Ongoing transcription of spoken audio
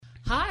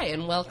Hi,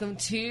 and welcome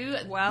to...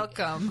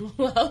 Welcome.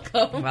 Sorry.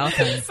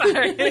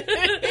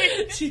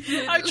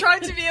 I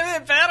tried to be a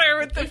bit better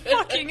with the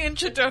fucking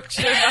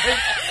introduction.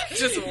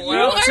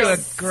 Off to a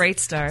great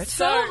start.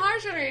 So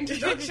harsh on our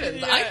introductions.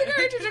 Yeah. I think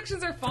our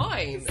introductions are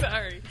fine.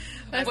 Sorry.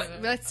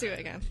 Let's do it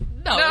again.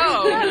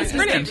 No. It's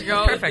Brilliant.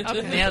 Perfect.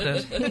 Okay. Nailed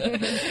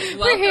it.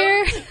 Welcome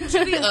here.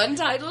 to the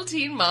Untitled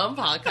Teen Mom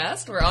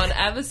Podcast. We're on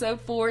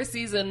episode 4,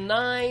 season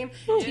 9,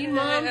 Teen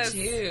Mom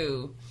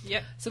 2.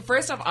 Yep. So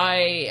first off,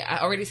 I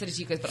already said it to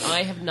you guys, but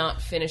I have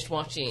not finished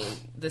watching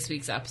this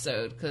week's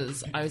episode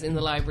because I was in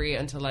the library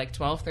until like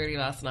 12:30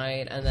 last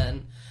night, and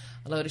then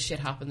a load of shit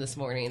happened this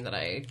morning that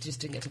I just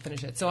didn't get to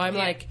finish it. So I'm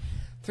like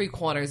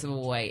 3/4 of a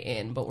way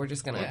in, but we're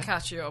just gonna We'll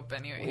catch you up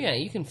anyway. Yeah,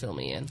 you can fill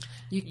me in.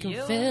 You can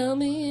Yeah. fill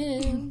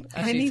me in.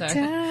 Actually, sorry.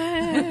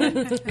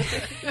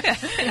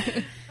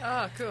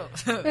 Oh, cool.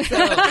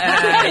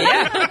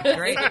 Yeah,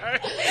 great.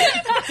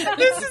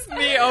 This is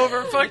me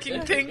over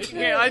fucking thinking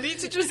it. I need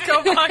to just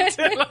go back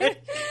to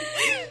like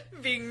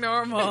being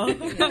normal and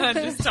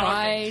just talking.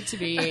 Try to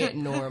be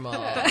normal.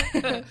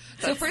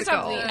 So first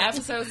off, the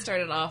episode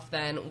started off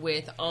then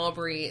with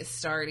Aubrey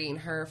starting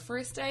her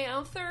first day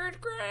of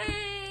 3rd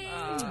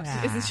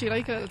grade. Isn't she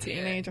like a little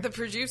teenager? The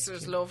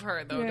producers love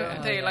her though, Yeah.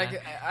 don't they? Oh, Like,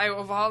 yeah.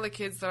 of all the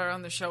kids that are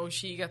on the show,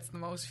 she gets the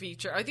most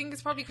feature. I think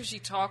it's probably because she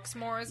talks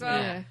more as well.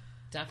 Yeah.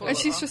 Definitely. And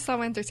she's just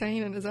so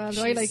entertaining as well.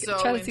 She's Right? Like so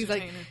Chelsea's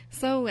like, entertaining.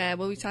 so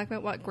will we talk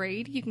about what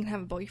grade you can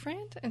have a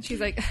boyfriend? And she's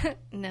like,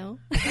 no,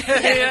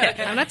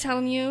 Yeah. I'm not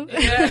telling you.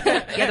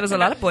 Yeah, there was a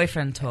lot of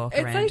boyfriend talk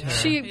It's around like her.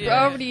 she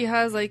Yeah. already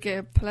has like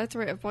a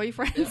plethora of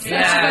boyfriends.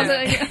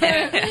 Yeah.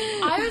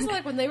 I was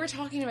like, when they were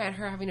talking about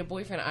her having a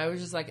boyfriend, I was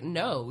just like,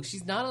 no,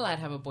 she's not allowed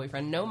to have a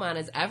boyfriend. No man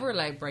is ever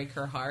allowed to break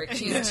her heart.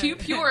 She's too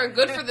pure and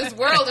good for this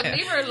world, and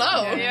leave her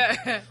alone.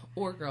 Yeah.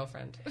 Or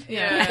girlfriend.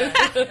 Yeah.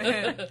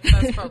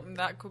 That's probably,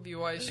 that could be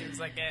why she was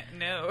like,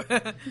 no.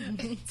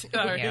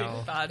 Sorry.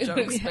 No. Bad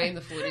jokes. Explain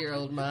the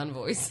 40-year-old man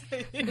voice.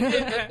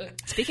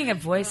 Speaking of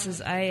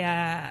voices,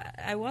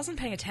 I wasn't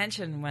paying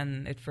attention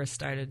when it first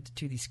started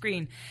to the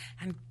screen,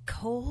 and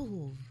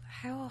Cole,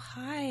 how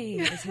high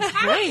is his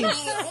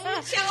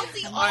voice?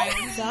 Chelsea,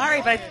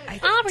 Sorry, but I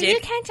Aubrey, you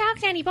did. can't talk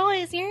to any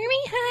boys, you hear me?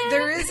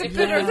 There is a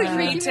bit of Yeah.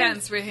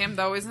 pretense with him,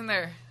 though, isn't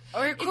there?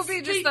 Or it could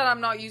be just that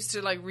I'm not used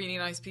to, like, really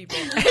nice people.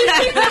 Like,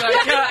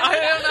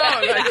 I don't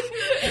know.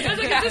 Like, I was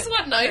like, I just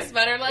want nice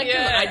men are like him,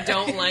 Yeah. and I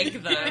don't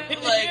like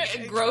them.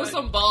 Like, grow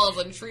some balls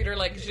and treat her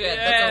like shit.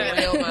 Yeah.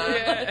 That's a real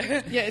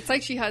man. Yeah, it's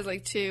like she has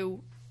like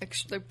two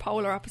like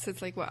polar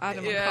oppostes, like what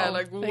Adam and yeah, Cole.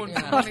 like one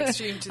Yeah.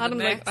 extreme to the Adam's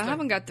next. like, I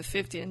haven't got the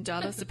 50 in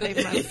dollars to pay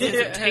for my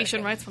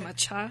visitation rights for my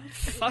child.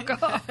 Fuck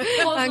off. And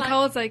like-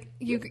 Cole's like,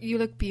 you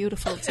look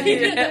beautiful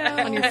today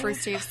on your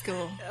first day of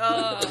school.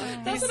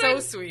 He's so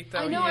sweet, though.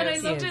 I know, he and I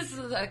is. loved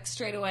it. Like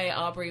straight away,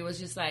 Aubrey was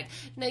just like,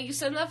 "No, you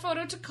send that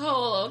photo to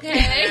Cole, okay?"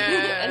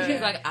 Yeah. And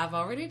he's like, "I've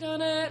already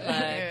done it." Like,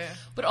 Yeah.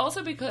 but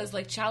also because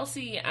like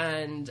Chelsea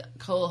and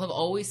Cole have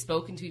always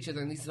spoken to each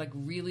other in these like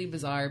really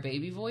bizarre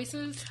baby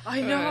voices.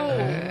 I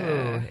know.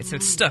 Oh, so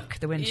it's stuck.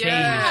 The wind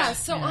Yeah. changed.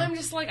 So I'm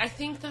just like, I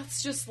think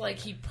that's just like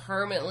he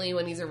permanently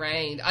when he's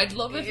around. I'd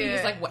love if he was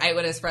Yeah. like out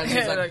with his friends.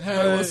 He's Yeah, like,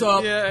 "Hey, what's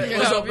up? Yeah, What's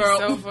that'd up, be girl?"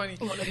 so funny.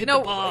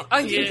 No,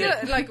 I think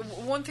that, like,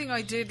 one thing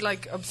I did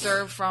like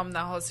observe from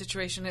that whole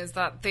situation is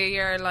that they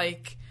are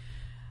like,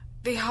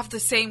 they have the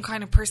same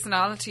kind of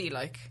personality,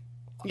 like.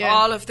 Yeah.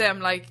 All of them,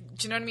 like,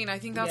 do you know what I mean? I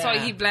think that's why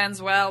Yeah. he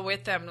blends well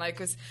with them, like,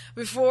 because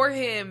before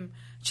him,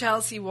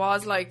 Chelsea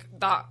was like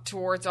that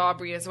towards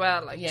Aubrey as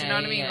well, like, do Yeah, you know what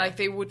I yeah, mean? yeah. Like,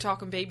 they would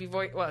talk in baby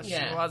voice. Well,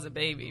 Yeah. she was a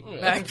baby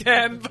back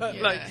then, but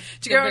Yeah. like,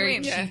 do you They're know what I very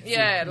mean? cheeky.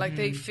 Yeah, like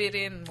they fit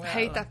in. Well. I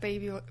hate that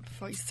baby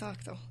voice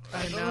talk though.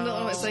 I No,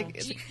 know. it's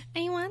like,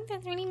 I want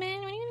that really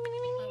man.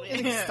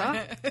 Like, stop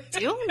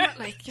doing that.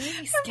 Like, you're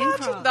really skin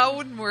Imagine crawl. that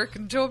wouldn't work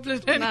in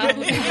Dublin. No.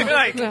 You're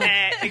like,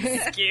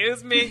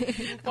 excuse me.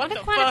 What the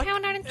fuck?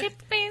 pound out and tip,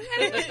 please.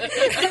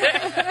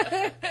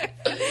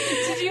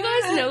 Did you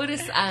guys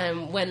notice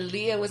when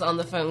Leah was on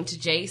the phone to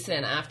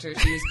Jason after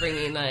she was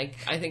bringing, like,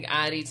 I think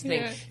Addie to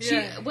think,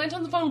 Yeah. she went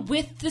on the phone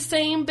with the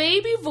same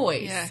baby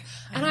voice. Yeah.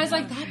 And I was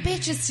like, that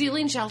bitch is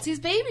stealing Chelsea's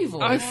baby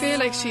voice. I feel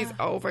like she's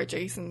over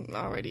Jason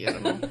already. I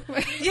don't know.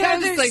 Yeah, I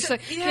was there's- like, she's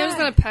like, yeah. I'm just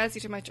gonna pass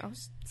you to my child.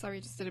 Sorry,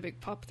 just did a big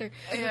pop there.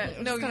 Yeah,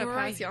 I'm no, just gonna you're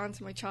pass right. you on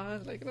to my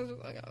child. Like, and I was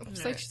like, oh,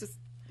 it's like she's just.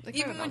 Like, I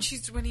Even don't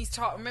know. when he's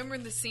talking, remember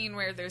in the scene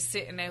where they're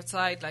sitting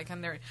outside, like,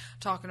 and they're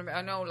talking about,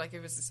 I know, like,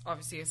 it was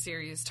obviously a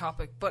serious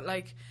topic, but,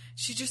 like,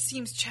 she just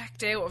seems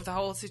checked out of the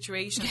whole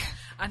situation.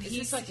 And Is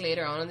he's this like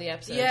later on in the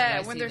episode? yeah,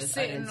 Did I when see they're this?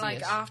 I sitting didn't see like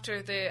it.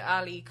 after the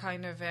Ali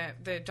kind of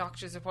the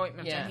doctor's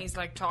appointment, Yeah. and he's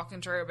like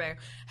talking to her about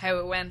how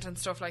it went and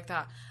stuff like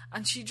that,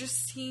 and she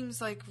just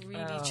seems like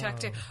really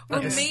checked out. Or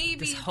maybe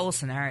This whole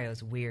scenario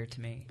is weird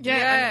to me. Yeah,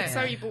 Yeah. and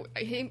sorry, but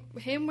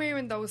him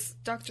wearing those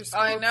doctor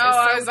scrubs. I know. is so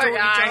I was like, Tony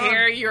I John.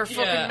 hear you're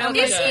fucking Yeah.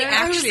 milking Is he it.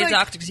 I was actually a like,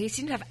 doctor? Because he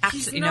seemed to have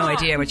absolutely no not.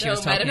 idea what she No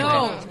was talking medical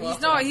about. No,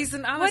 he's not. He's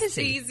an What is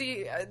he?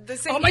 anesthesi. The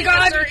same. Oh my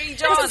God! Dirty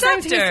John. He's a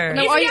doctor.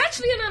 No, Is I- he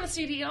actually an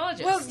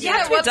anesthesiologist? Well, You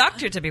have to be well, a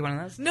doctor to be one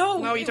of those. No,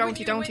 No, you don't,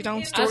 you don't.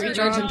 As Dirty with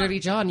John. Urgent Dirty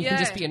John, you can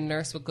Yeah. just be a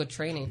nurse with good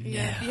training.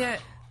 Yeah.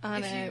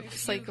 and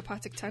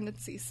psychopathic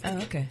tendencies. Oh,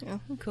 okay. Yeah.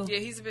 Cool. Yeah,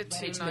 he's a bit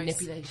too To nice.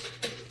 manipulate.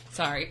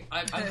 Sorry,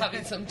 I'm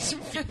having some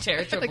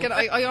chair trouble.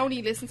 Like, I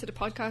only listened to the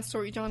podcast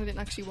story, John. I didn't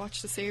actually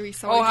watch the series,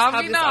 so Oh, I have just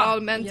have you this not? all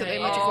mental Yeah,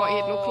 image yeah. of what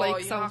he'd look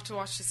like. You So have to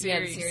watch the yeah,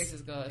 series. the series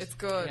is good. It's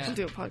good. Yeah. we'll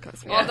do a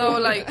podcast. Although,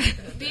 like,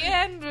 the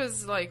end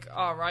was, like,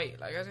 alright.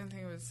 Like, I didn't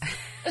think it was...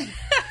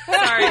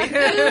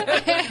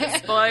 Sorry.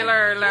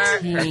 Spoiler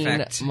alert.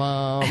 Perfect.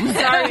 Mom.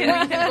 Sorry, we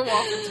can go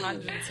off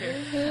on tangents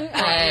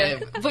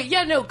here. But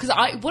yeah, no, because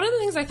one of the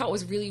things I thought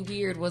was really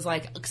weird was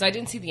like, because I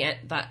didn't see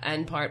that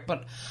end part,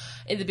 but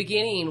in the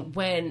beginning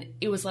when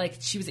it was like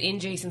she was in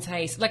Jason's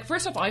house, like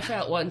first off, I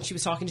felt when she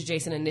was talking to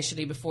Jason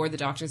initially before the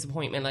doctor's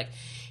appointment, like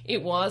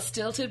it was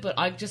stilted, but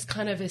I just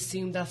kind of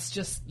assumed that's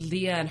just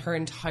Leah and her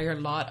entire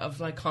lot of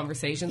like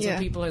conversations with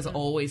people is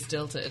always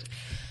stilted.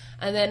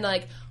 And then,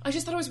 like, I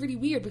just thought it was really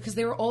weird because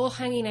they were all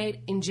hanging out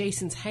in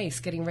Jason's house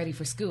getting ready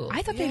for school.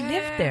 I thought they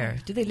lived there.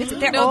 Do they live there?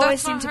 They No, always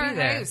that's seem not to her be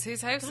there. house.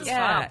 His house is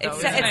Yeah, fab, though,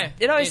 isn't it?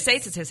 it always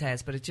states it's his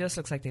house, but it just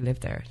looks like they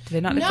live there. Do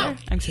they not live there?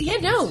 I'm so Yeah,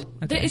 confused. no.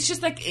 Okay. It's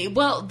just like,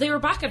 well, they were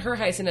back at her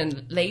house and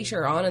then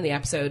later on in the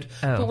episode.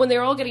 Oh. But when they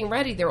were all getting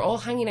ready, they were all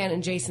hanging out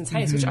in Jason's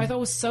house, which I thought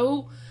was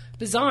so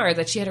bizarre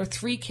that she had her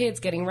 3 kids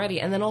getting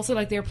ready. And then also,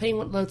 like, they were playing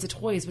with loads of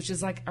toys, which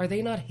is like, are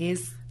they not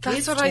his That's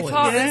his what toys? I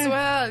thought Yeah. as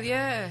well,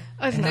 yeah.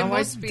 I don't They know.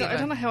 must be, I like-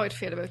 don't know how I'd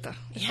feel about that.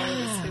 If I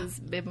Yeah. was his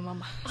baby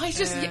mama. I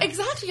just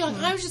exactly.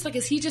 I was just like,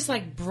 is he just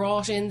like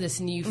brought in this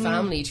new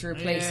family to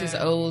replace his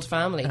old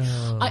family?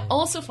 I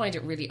also find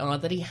it really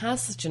odd that he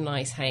has such a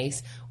nice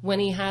house when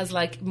he has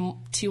like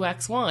 2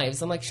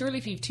 ex-wives. I'm like, surely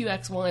if you have 2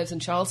 ex-wives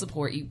and child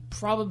support, you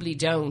probably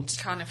don't.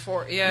 Can't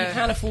afford, You yeah.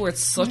 can't afford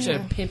such a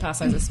pimp ass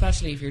house,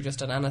 especially if you're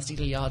just an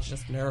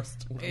anesthesiologist nurse.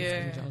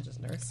 Yeah. Anesthesiologist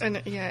nurse.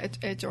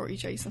 And Dory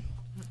Jason.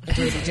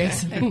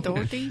 Jason.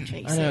 Dory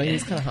Jason. I know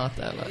he's kind of hot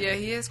though. Like. Yeah,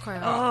 he is quite Oh,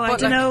 hot. I But,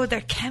 don't like, know.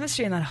 Their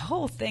chemistry and that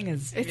whole thing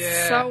is. It's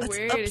Yeah. so It's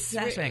weird.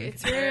 upsetting.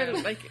 It's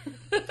real,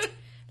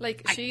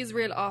 like she's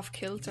real off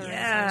kilter.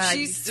 Yeah,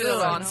 She's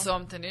still on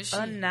something, is she?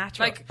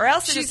 unnatural. Like, or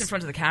else they're she's- just in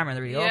front of the camera and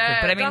they're really Yeah,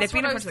 awkward. But I mean, that's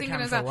they've been what in I front was of the thinking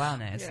camera is for a that- while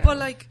now. So. But,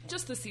 like,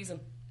 Just this season.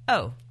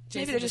 Oh,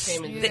 Jason maybe they're just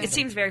just. came in. It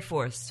seems very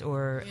forced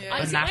or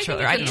Yeah. unnatural.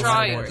 I Or I think don't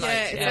know. they what it tried, is. like,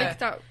 Yeah, it's yeah. like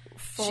that.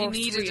 she Forced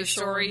needed a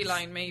reassurance.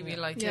 storyline, maybe,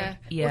 like, Yeah.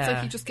 Yeah. Well, it's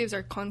like he just gives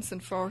her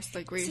constant forced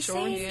like It's the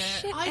same reassurance.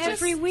 shit I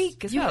every just-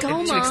 week as You well. go, The 2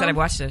 weeks that Mom. I've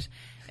watched it,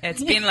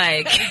 it's been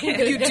like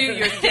you do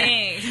your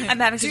thing. I'm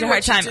having such Do a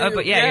hard what you time. Oh, do.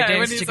 but yeah, Yeah, you're doing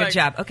when such a he's good like-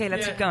 job. Okay,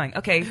 let's Yeah. keep going.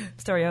 Okay,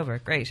 story over.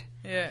 Great.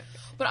 Yeah.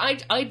 But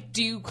I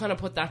do kind of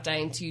put that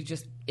down to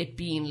just it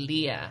being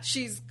Leah.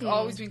 She's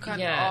always been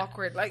kind Yeah. of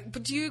awkward. Like,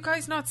 but do you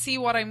guys not see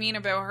what I mean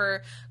about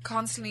her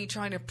constantly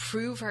trying to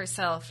prove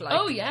herself? Like,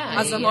 Oh, yeah,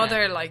 as a yeah.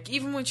 mother, like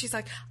even when she's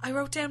like, I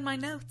wrote down my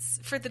notes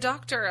for the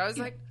doctor. I was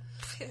like,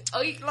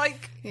 Oh,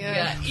 like,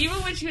 yeah. Even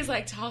when she was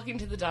like talking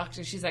to the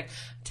doctor, she's like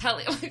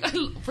telling.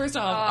 Like, first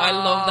off, I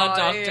love that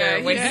doctor.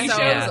 yeah, when he he's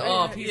shows so-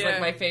 up, he's yeah,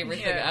 like my favorite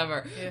thing yeah,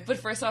 ever. yeah. But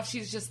first off,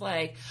 she's just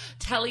like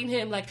telling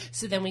him like,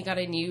 so then we got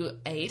a new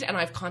aide, and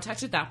I've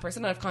contacted that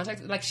person. I've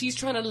contacted like she's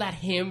trying to let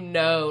him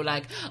know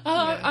like,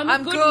 oh, I'm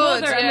a good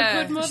mother. yeah. I'm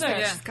a good mother.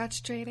 Yeah. She's got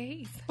straight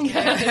A's.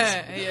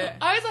 yeah.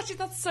 I was actually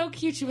that's so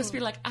cute. She must be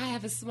like, I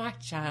have a smart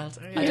child.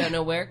 I don't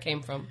know where it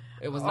came from.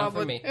 It was not for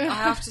but me. I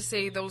have to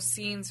say, those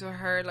scenes with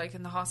her, like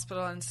in the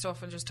hospital and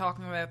stuff, and just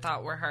talking about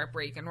that were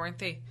heartbreaking, weren't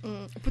they?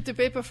 But the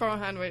bit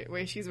beforehand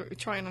where she's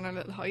trying on her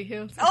little high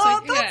heels. It's Oh,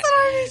 like, that's yeah. what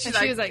I mean. And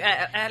she was like,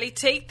 Ellie,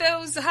 take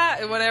those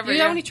whatever.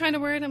 you're yeah. only trying to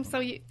wear them,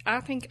 so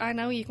I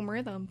know you can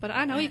wear them, but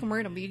I know you can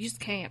wear them, but you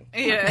just can't.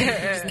 Yeah. You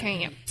just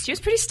can't. She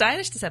was pretty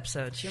stylish this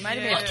episode. She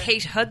reminded me of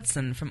Kate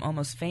Hudson from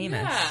Almost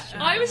Famous.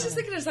 Yeah, I was just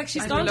thinking it's like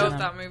she's I gone love to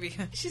that movie.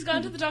 she's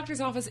gone to the doctor's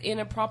office in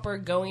a proper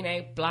going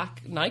out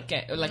black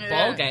nightgown, like Yeah,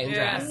 ball gown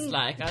yeah. dress.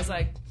 Like I was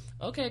like,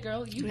 okay,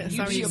 girl, you sorry, do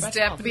your you best.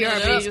 step self. Yeah,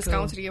 BRB that's just cool.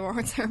 going to the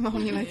award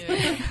ceremony, like.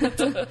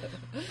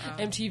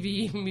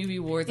 MTV Movie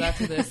Awards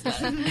after this.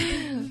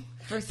 Like.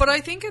 First, But I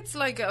think it's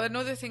like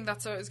another thing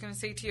that's what I was going to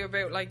say to you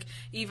about, like,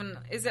 even,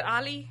 is it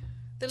Ali?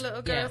 The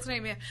little girl's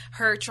name, yeah.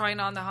 Her trying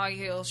on the high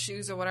heel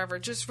shoes or whatever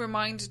just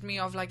reminded me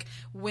of like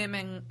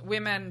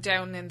women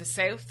down in the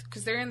south,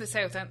 because they're in the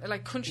south and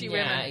like country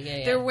women.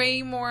 yeah. They're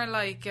way more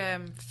like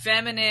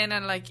feminine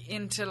and like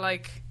into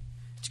like.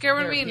 Do you get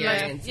what I mean?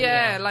 Europeans, Like,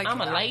 yeah, like I'm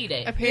a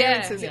lady.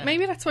 Appearances. Yeah.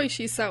 Maybe that's why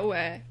she's so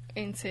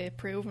into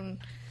proving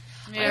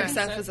Yeah.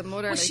 herself as a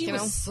mother. Well, like, she you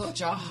know. was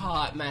such a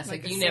hot mess.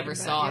 Like Like a you never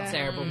second saw bed, it, yeah.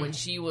 Sarah, but when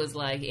she was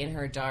like in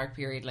her dark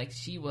period, like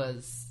she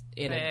was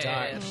in a Yeah.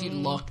 dark. She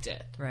looked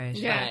it. Right.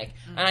 Yeah. Like,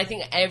 and I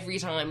think every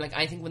time, like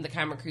I think when the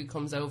camera crew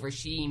comes over,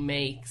 she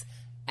makes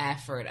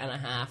effort and a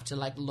half to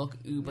like look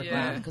uber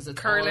glam because it's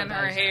all curling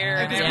her about hair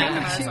and Yeah. everything.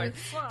 I was She like,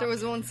 was- there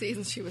was one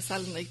season she was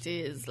selling like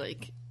these,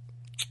 like,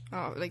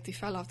 like they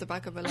fell off the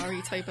back of a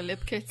lorry type of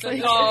lip kits.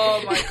 Like,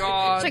 oh my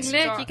god! it's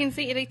like, look, you can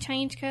see they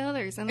change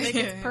colours and like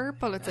it's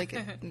purple. It's like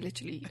it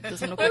literally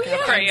doesn't look like a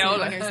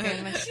Crayola. on her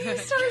skin. Like, She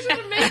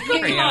started a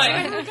makeup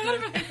line. I forgot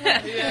about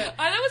that. Yeah. And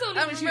that was only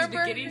I when she was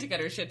remember- beginning to get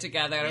her shit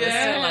together. And it was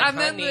Yeah, still like and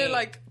then honey. the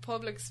like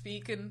public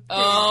speaking.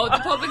 oh, the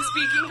public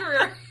speaking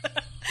career.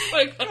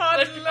 Like,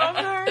 God, love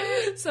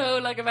her. So,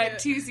 like, about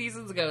 2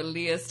 seasons ago,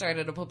 Leah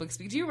started a public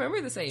speak. Do you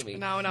remember this, Amy?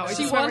 No, I She just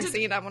remember wanted-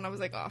 seeing that one. I was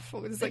like, oh,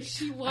 fuck. It was like,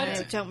 She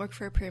wanted- don't work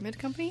for a pyramid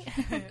company.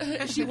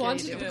 She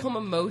wanted to become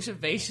a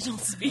motivational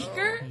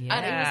speaker, and it was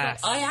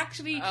Yes. like I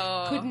actually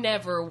could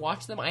never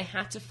watch them. I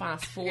had to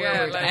fast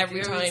forward like,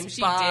 every it time was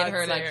she bad did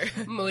her like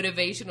there.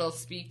 motivational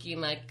speaking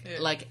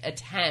like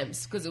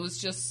attempts, because it was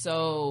just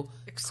so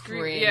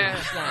cringe.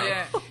 yeah, like,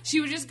 yeah.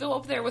 She would just go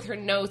up there with her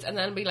notes and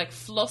then be like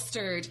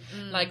flustered,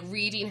 like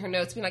reading her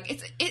notes, being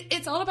like,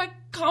 "It's all about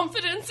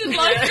confidence in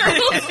life,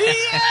 girls."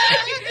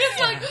 It's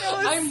like,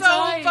 I'm so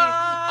dying.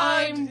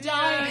 bad. I'm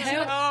dying. She's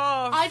like,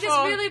 Oh, I just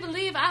fuck. really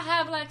believe I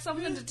have like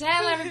something to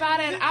tell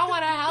everybody, and I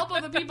want to help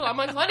other people. I'm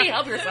like, honey,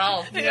 help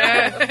yourself.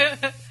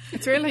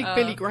 It's really like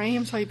Billy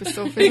Graham type of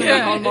stuff, isn't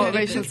it? All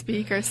motivational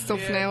speaker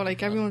stuff now.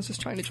 Like, everyone's just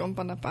trying to jump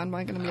on that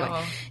bandwagon and be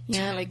like,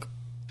 yeah, like,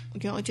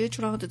 you know, I did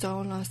draw the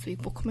doll last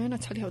week, but come in, I'll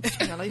tell you how to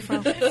turn your life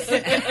around.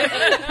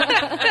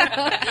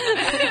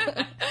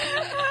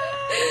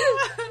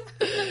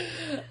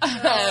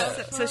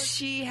 So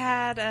she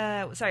had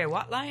a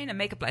what line? A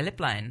makeup line, a lip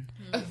line.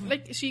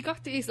 Like, she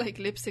got these like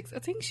lipsticks. I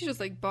think she just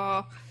like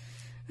bought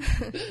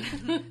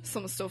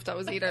some stuff that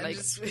was either like,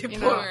 Just you put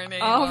know, her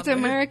name off on to it.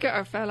 America,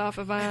 or fell off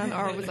a van,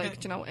 or was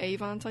like, you know,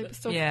 Avon type of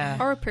stuff, Yeah.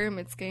 or a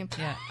pyramid scheme.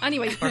 Yeah.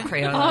 Anyway, Or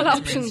Crayola, all as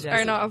options Marie are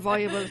suggested. not a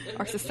viable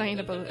or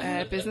sustainable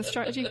business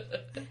strategy,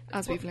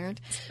 as we've learned.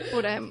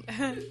 But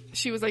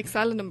she was like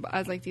selling them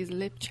as like these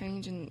lip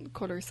changing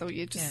colours, so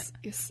you just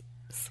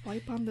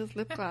swipe on this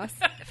lip gloss.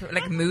 For,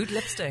 like mood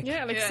lipstick.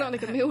 Yeah, like sort of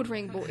like a mood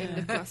ring, but in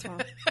lip gloss form.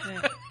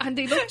 Yeah. And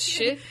they looked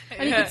shit.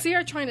 And you could see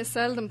her trying to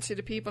sell them to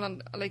the people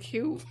on like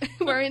who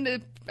were in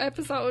the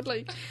episode.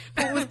 Like,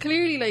 but it was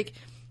clearly like,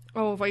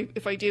 oh,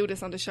 if I do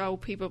this on the show,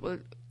 people will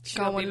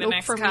go be and the look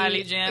next for Kylie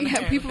me. Jenner.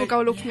 Yeah, people will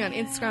go look for me on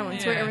Instagram and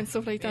Twitter Yeah. and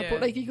stuff like that. Yeah.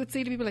 But like, you could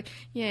see the people like,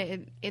 yeah,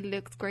 it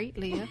looks great,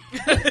 Leah.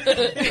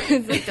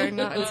 It's like, they're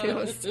not until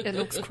it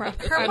looks crap.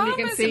 Her and mom you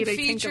can isn't see they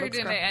think it featured looks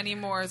in crap. it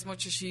anymore as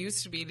much as she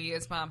used to be,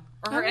 Leah's mom.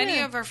 Or Oh, any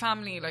yeah. of her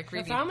family, like, Her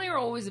really. family are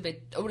always a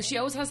bit. Oh, she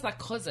always has that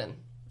cousin.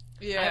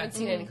 I haven't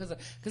seen any cousin,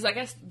 because I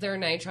guess they're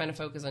now trying to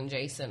focus on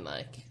Jason.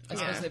 Like, I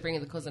suppose they bring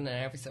in the cousin in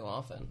every so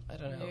often. I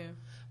don't know. Yeah.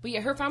 But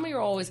yeah, her family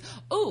are always.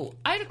 Oh,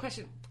 I had a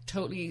question.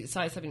 Totally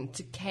sidestepping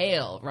to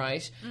Kale,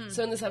 right?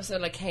 So in this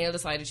episode, like, Kale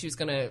decided she was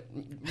going to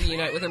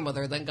reunite with her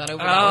mother, then got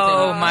over that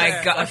Oh with him.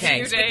 my god! a Okay,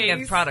 few speaking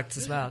days. of products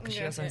as well, because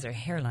she also has her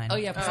hairline. Oh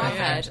yeah,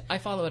 Pothead. I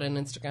follow it on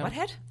Instagram. What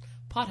head?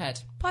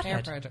 Pothead. Pothead.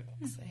 Hair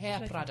products.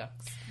 Hair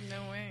products.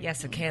 No way. Yeah,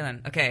 so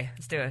Kaylin. Okay,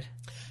 let's do it.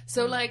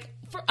 So like,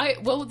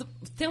 the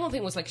final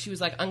thing was like, she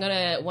was like, I'm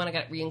gonna want to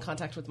get in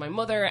contact with my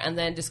mother, and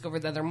then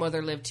discovered that their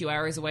mother lived 2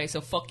 hours away.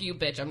 So fuck you,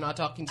 bitch. I'm not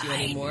talking to you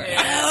anymore.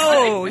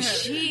 Oh,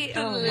 she.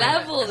 The Oh,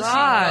 level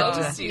God.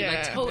 she rose to, like,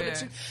 Yeah. totally. Yeah.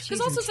 Because She's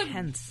also, it's like,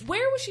 intense.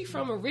 where was she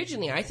from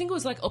originally? I think it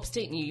was like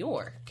upstate New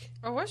York.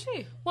 Or was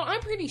she? Well,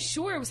 I'm pretty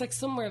sure it was like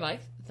somewhere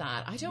like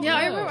that. I don't know.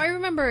 I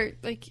remember,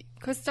 like,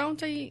 because don't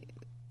they...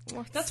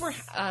 That's where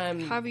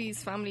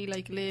Javi's family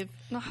like live,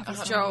 not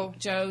Javi's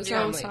Joe's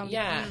Joe's family.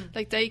 Yeah.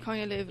 like they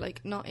kind of live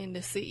like not in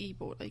the city,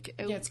 but like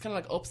out. Yeah, it's kind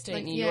of like upstate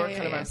Like, New yeah, York, yeah,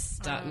 kind of yeah. on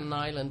Staten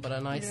Island, but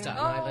a nice Staten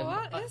Oh, Island.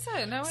 what is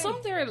it? No way. Some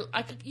there,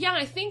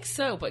 I think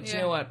so, but you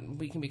Yeah. know what?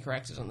 We can be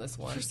corrected on this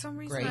one. For some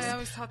reason, Great. I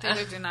always thought they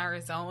lived in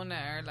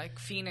Arizona or like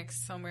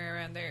Phoenix, somewhere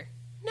around there.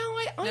 No,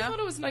 I No? thought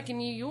it was like a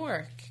New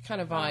York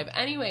kind of vibe.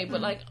 Anyway, but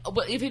like,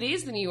 but if it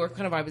is the New York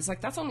kind of vibe, it's like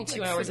that's only 2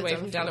 Like hours away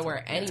from Philadelphia.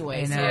 Delaware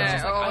anyway. I So know. it's Yeah,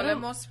 just like, I it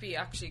don't- must be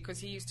actually because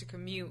he used to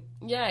commute.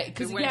 yeah,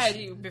 because when yeah,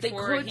 she- they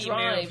before could he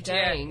drive moved.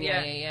 down.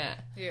 Yeah, Yeah.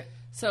 Yeah.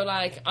 So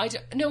like,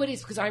 no, it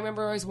is because I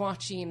remember I was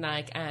watching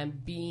like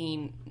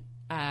Being,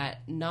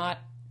 not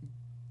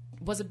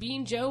was it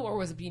Being Joe or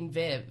was it Being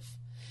Viv?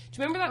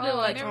 Do you remember that little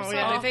I like? never saw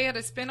yeah. that. They had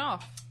a spin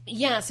off.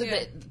 Yeah, so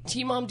Yeah. the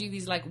Teen Mom do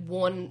these like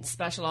one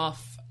special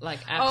off like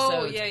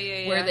Oh, episodes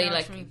yeah, where I they know what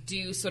like you mean.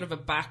 do sort of a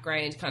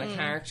background kind of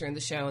character in the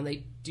show, and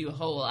they do a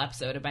whole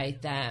episode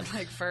about them.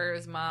 Like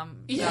Fur's mom.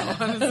 Yeah.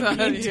 That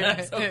one.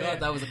 Yes. Oh god,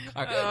 that was a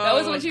car. That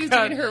was when she was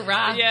God. doing her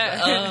rap. Yeah.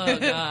 Oh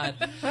god.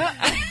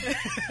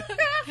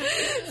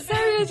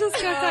 Sorry, I just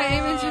got that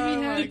image in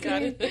my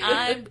head.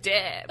 I'm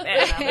Deb,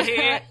 and I'm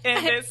here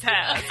in this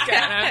house,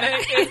 gonna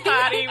make this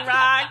party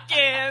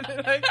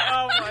rockin'. Like,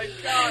 oh my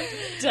god.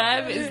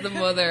 Deb is the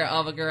mother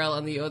of a girl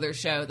on the other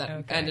show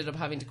that ended up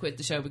having to quit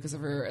the show because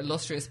of her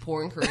illustrious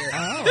porn career.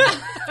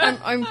 Oh,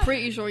 I'm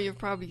pretty sure you've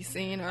probably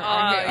seen her.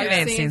 I may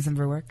have seen some of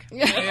her work.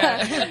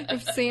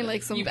 I've seen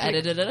like some You've click-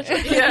 edited it.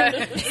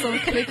 Yeah. some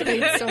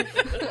clickbait stuff.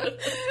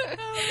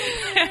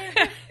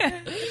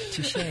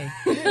 Touche.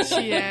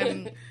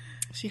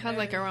 She had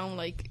like her own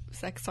like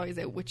sex toys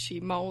out, which she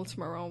molds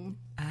from her own.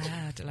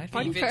 Ah,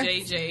 delightful. Viva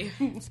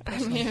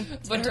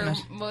JJ. But her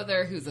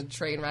mother, who's a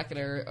train wreck in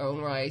her own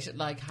right,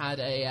 like had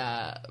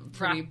a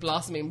pretty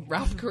blossoming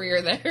rap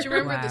career there. Do you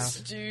remember Wow. the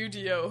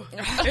studio?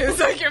 It was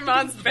like your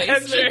mom's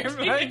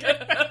bedroom. Like,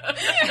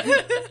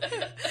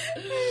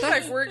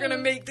 like, we're going to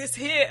make this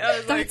hit. I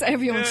was That's like,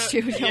 everyone's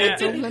studio in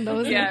Dublin, though,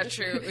 isn't yeah, it?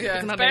 true. Yeah,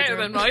 Isn't that better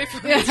their than my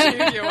fucking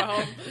studio at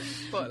home.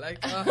 But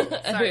like,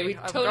 sorry, we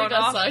I've totally gone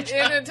got off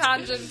sidetracked. in a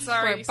tangent.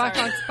 Sorry, Right,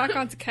 sorry. back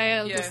onto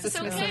Kale, Yeah. just It's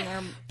dismissing okay.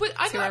 our But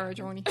I 2-hour got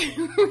journey.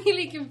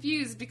 really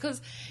confused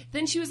because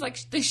then she was like,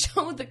 they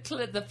showed the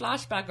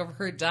flashback of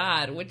her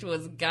dad, which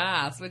was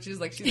gas, which is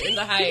like she's in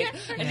the house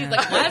and she's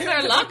like, why is there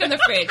a lock in the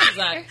fridge? She's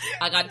like,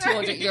 I got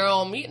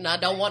 200-year-old meat and I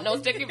don't want no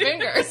sticky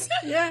fingers.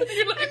 Yeah. And he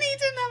didn't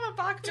have a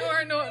back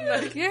door or nothing.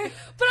 Like, Yeah.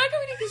 But I got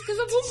really confused because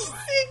of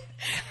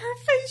her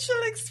facial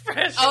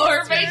expression. Oh,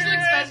 her facial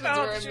expressions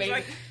were She's amazing.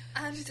 like,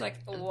 and she's like,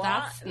 what?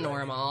 that's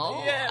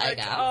normal. Yeah, I like,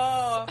 guess.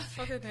 oh,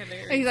 fucking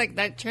hilarious. He's like,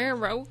 that chair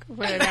broke.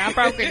 Well, I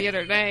broke it the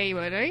other day,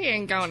 but I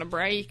ain't going to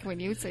break when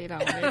you sit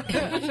on it.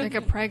 She's like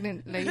a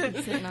pregnant lady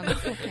sitting on a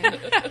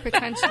fucking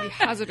potentially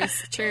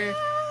hazardous chair.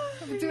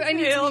 Dude, I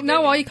need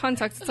no eye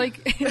contact. It's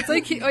like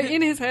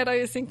in his head I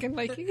was thinking,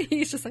 like,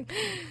 he's just like,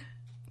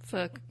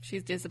 look,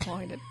 she's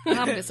disappointed.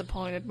 I'm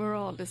disappointed. We're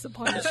all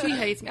disappointed. She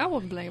hates me. I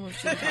wouldn't blame her if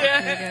she talked to me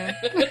again.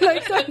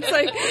 Like, that's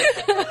like,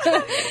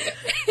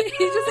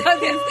 he just had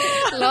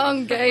this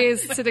long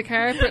gaze to the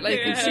carpet, like,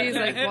 and she's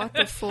like, what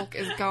the fuck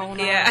is going on?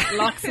 Yeah.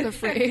 Locks in the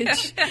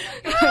fridge.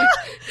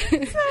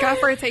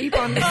 Gaffer tape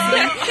on the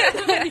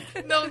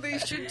seat. No, they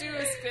should do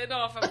a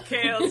spin-off of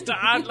Kale's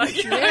dad.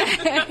 Like,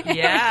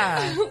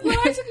 Yeah. Well,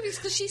 I took it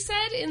because she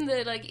said in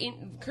the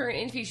current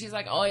interview, she's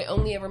like, "Oh, I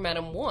only ever met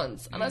him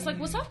once," and I was like,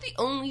 "Was that the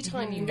only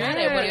time you met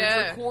him when it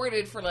was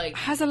recorded for like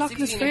Has a lock in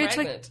his 16 and fridge.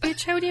 Like, pregnant?"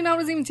 bitch, how do you know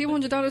there's even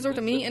 $200 worth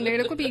of meat in there?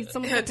 There could be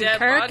some fucking dead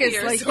carcass, body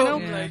or like, you know,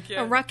 something, like,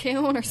 yeah. a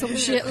raccoon or some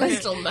shit. Like,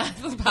 Crystal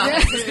meth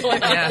palace is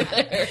going on Yeah.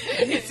 there.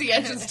 It's the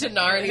entrance to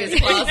Narnia's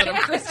closet of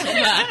crystal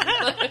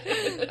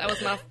meth. that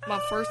was my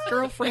first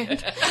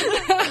girlfriend.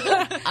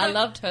 I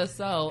loved her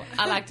so.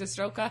 I like to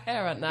stroke her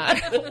hair at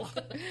night.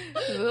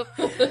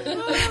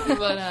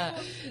 But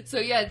so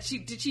yeah,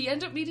 did she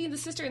end up meeting the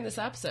sister in this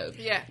episode?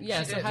 Yeah, yeah.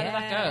 she So did. how did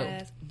that go?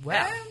 Yes.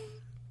 Well,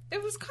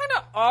 it was kind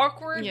of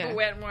awkward, Yeah. but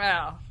went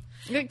well.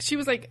 Like, she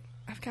was like,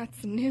 I've got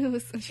some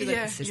news. And she's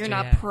Yeah. like, Sister, you're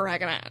not yeah.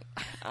 pregnant.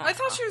 I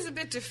thought she was a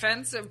bit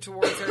defensive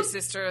towards her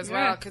sister as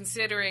well, Yeah.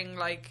 considering,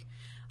 like,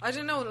 I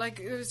don't know, like,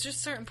 it was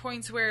just certain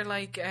points where,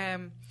 like,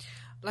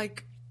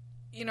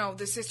 you know,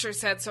 the sister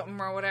said something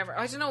or whatever.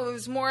 I don't know, it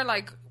was more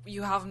like,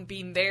 you haven't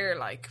been there,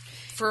 like,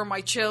 for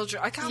my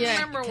children. I can't Yeah.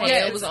 remember what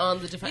Kale it was on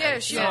the defense. Yeah,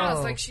 she oh,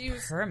 was, like, she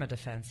was... perma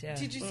defense, yeah.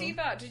 Did you see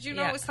that? Did you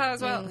Yeah. notice that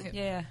as well?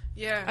 Yeah.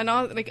 Yeah. And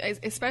all, like,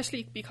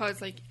 especially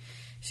because, like,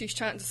 she's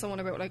chatting to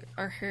someone about, like,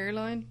 her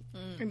hairline.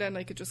 And then,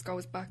 like, it just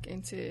goes back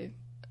into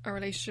a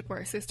relationship with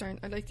her sister.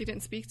 And, like, they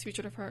didn't speak to each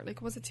other for,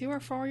 like, was it 2 or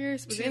 4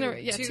 years? Was it in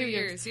a, 2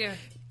 years, yeah.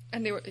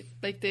 And they were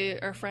like,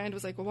 our friend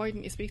was like, well, why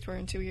didn't you speak to her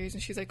in 2 years?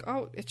 And she's like,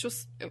 oh, it's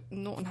just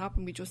nothing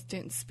happened. We just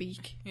didn't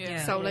speak.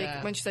 Yeah. So like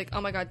Yeah. when she's like,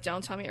 oh my god,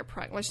 don't tell me you're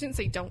pregnant. Well, she didn't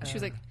say don't. She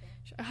was like,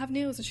 I have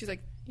news, and she's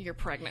like, you're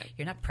pregnant.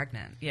 You're not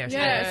pregnant. Yeah.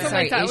 Yeah, something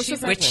sorry, like that. It is was she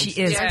just which pregnant?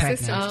 she is Yeah. pregnant.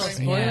 Sister was Oh,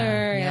 pregnant.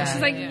 spoiler! Yeah.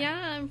 She's like, Yeah.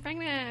 yeah, I'm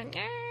pregnant.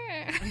 Yeah.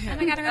 Oh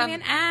my god, I'm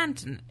an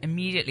aunt. And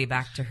immediately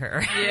back to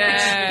her.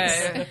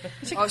 Yeah.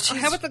 She's like, Oh,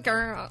 she's- how about the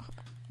girl?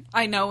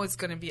 I know it's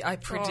going to be... I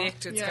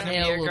predict it's yeah. going to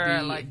Kale be a will girl,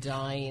 be like...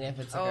 dying if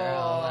it's a Oh,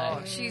 girl.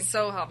 Like. she's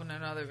so having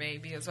another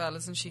baby as well,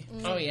 isn't she?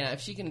 Oh yeah,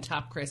 if she can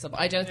tap Chris up.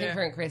 I don't think Yeah.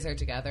 her and Chris are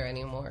together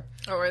anymore.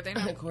 Oh, are they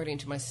not? According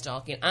to my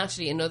stalking.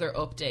 Actually, another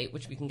update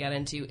which we can get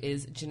into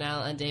is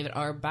Janelle and David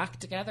are back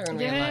together in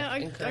real Yeah,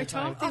 life. In I current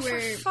time. thought Oh, they for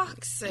were.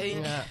 fuck's sake.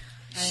 Yeah.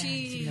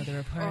 She... another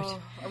report. Oh,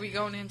 are we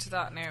going into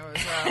that now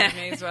as well? We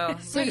may as well.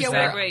 So yeah,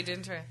 segued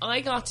into it.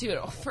 I got to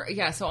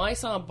it. So I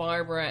saw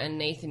Barbara and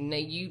Nathan. Now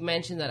you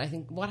mentioned that. I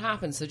think what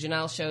happened. So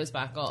Janelle shows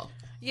back up.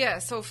 Yeah,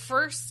 so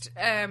first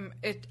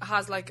it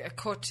has like a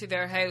cut to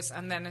their house,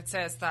 and then it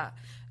says that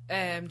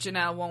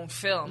Janelle won't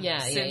film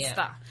since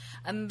that.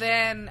 And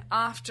then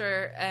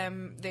after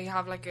they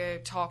have like a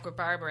talk with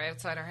Barbara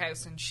outside her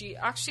house, and she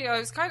actually, I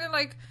was kind of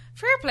like,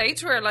 fair play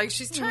to her, like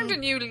she's turned a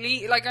new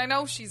leaf. Like I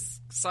know she's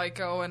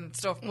psycho and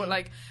stuff, but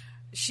like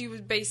she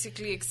was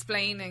basically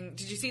explaining.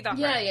 Did you see that?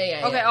 Yeah, part? yeah,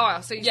 yeah, Okay, yeah.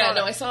 oh, so you Yeah, saw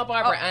no, that. I saw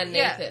Barbara and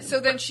Nathan. Yeah, so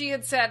then she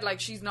had said like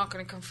she's not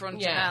going to confront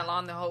Yeah. Janelle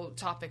on the whole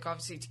topic,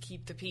 obviously to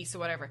keep the peace or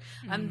whatever.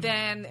 And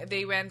then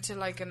they went to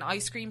like an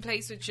ice cream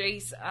place with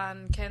Jace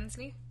and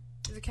Kensley.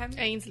 Is it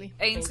Kensley? Ainsley.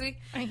 Ainsley.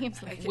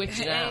 With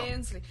Janelle.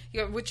 Ainsley.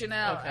 Yeah, with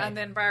Janelle. Okay. And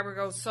then Barbara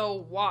goes,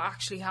 so what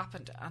actually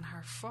happened? And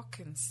her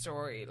fucking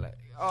story, like,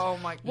 oh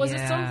my god. Was it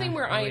Yeah, something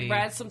where I really.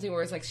 read something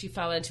where it's like she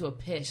fell into a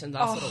pit and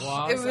that's what it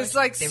was? It was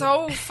like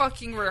so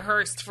fucking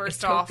rehearsed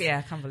first off.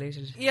 Yeah,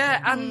 convoluted. Yeah,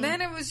 and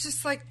then it was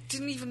just like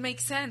didn't even make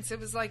sense. It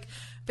was like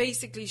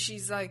basically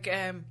she's like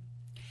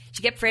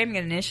She kept framing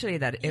it initially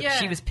that Yeah.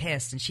 she was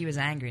pissed and she was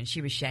angry and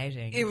she was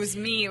shouting. it was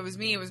me, it was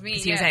me, it was me.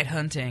 Because he was out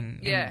hunting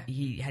Yeah. and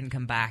he hadn't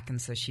come back,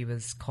 and so she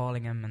was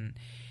calling him and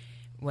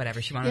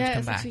whatever. She wanted him Yeah, to come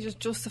it's back. actually just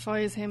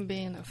justifies him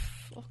being a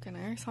fucking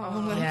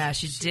arsehole. Like, Yeah,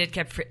 she did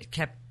kept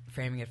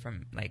framing it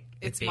from like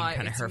It's it being my-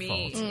 kind of it's her me.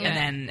 fault. Yeah.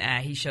 And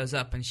then he shows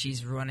up and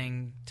she's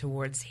running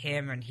towards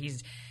him, and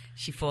he's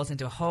she falls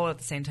into a hole at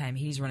the same time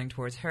he's running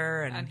towards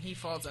her, and he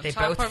falls on they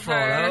top both of fall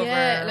her. over.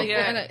 Yeah,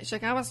 Yeah. she's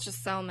like, I was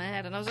just so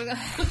mad, and I was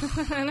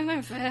like, and then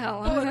I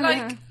fell. But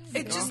like,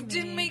 it just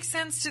didn't make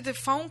sense to the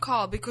phone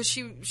call, because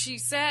she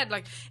said,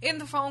 like, in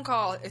the phone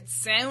call, it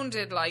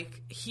sounded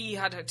like he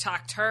had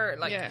attacked her.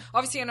 Like, Yeah.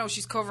 obviously I know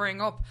she's covering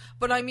up,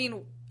 but I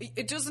mean,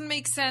 it doesn't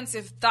make sense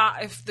if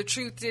the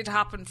truth did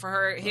happen for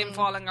her, him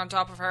falling on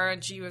top of her,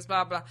 and she was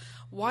blah blah.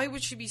 Why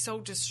would she be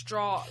so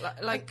distraught?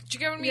 Like, do you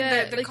get what I mean?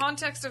 Yeah, the like-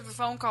 context of the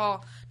phone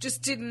call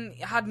just didn't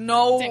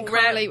didn't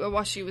correlate with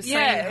what she was saying.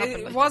 Yeah, happened,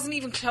 it like. wasn't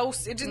even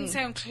close. It didn't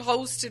sound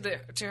close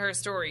to her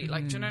story.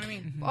 Like, do you know what I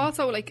mean?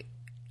 Also, like,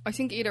 I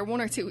think either one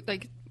or two,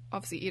 like,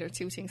 obviously either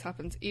two things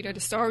happened. Either the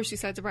story she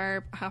said to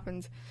Barb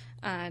happened,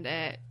 and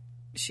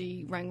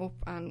she rang up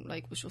and,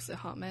 like, was just a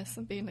hot mess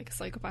and being, like, a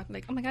psychopath, and,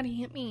 like, oh my god, he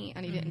hit me,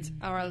 and he didn't.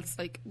 Or else,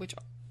 like, which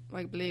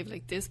I believe,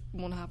 like, this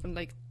one happened,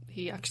 like,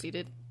 he actually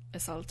did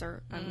assault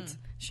her, and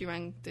she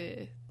rang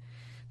the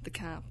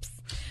cops.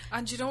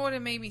 And do you know what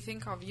it made me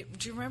think of? Do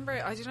you remember,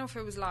 I don't know if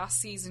it was last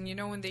season, you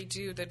know, when they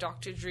do the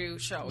Dr. Drew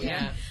show,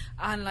 Yeah.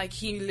 And, like,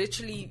 he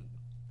literally,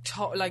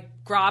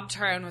 grabbed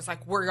her and was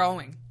like, we're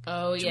going.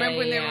 Oh, Do you remember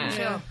when they were in the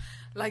yeah. film?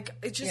 Like,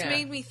 it just Yeah.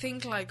 made me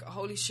think, like,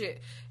 holy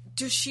shit,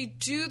 does she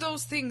do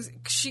those things?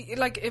 She,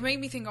 like, it made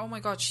me think, oh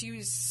my god, she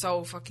was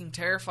so fucking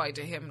terrified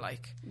of him,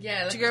 like.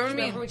 Yeah, like, do you get what I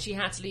remember mean? when she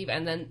had to leave,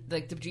 and then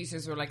like the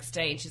producers were like,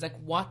 "Stay," and she's like,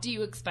 "What do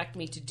you expect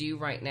me to do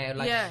right now?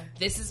 Like, Yeah.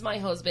 this is my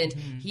husband.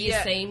 He is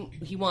Yeah. saying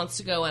he wants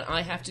to go, and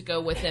I have to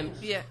go with him.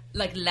 Yeah.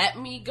 like let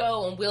me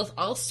go, and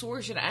I'll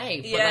sort it out.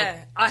 But, Yeah,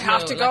 like, I you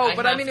have know, to like, go.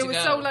 But I have mean, to it was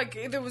go. so,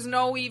 like, there was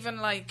no even,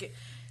 like,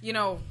 you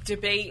know,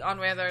 debate on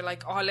whether,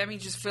 like, oh, let me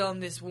just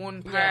film this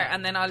one part Yeah.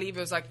 and then I'll leave. It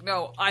was like,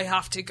 no, I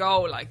have to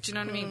go. Like, do you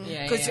know what I mean?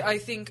 Yeah, Because yeah. I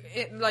think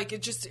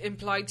it just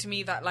implied to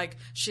me that, like,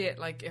 shit,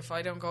 like, if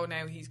I don't go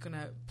now, he's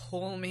gonna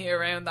pull me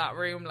around that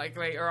room, like,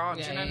 later on.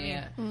 do you know what I mean?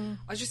 Yeah.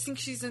 I just think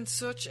she's in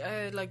such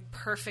a, like,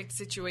 perfect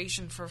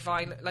situation for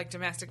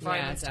domestic Yeah,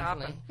 violence to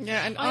definitely. happen.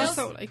 Yeah, and I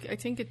also, like, I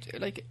think it,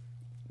 like,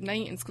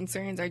 Nathan's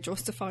concerns are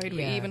justified with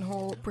Yeah. even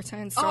her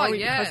pretend Oh, story,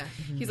 yeah.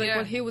 because he's like, Yeah.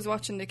 well, he was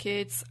watching the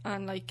kids,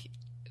 and, like,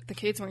 the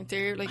kids weren't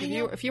there. Like,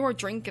 if you were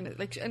drinking it,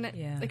 like, and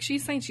Yeah. like,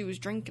 she's saying she was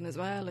drinking as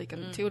well, like,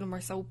 and two of them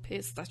are so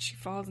pissed that she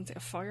falls into a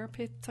fire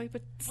pit type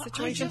of I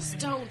situation. just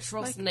don't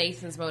trust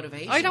Nathan's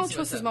motivation. I don't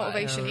trust his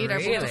motivation either,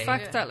 but the Really?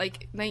 fact that,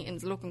 like,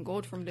 Nathan's looking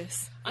good from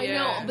this. I know,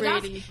 Yeah. but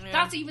Really.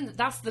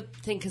 that's the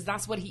thing, because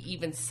that's what he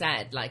even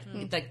said. Like,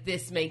 like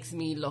this makes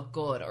me look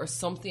good, or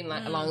something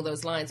like along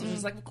those lines. Which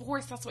is like, of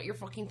course, that's what you're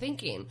fucking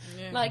thinking.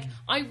 Like,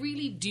 I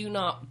really do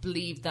not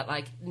believe that,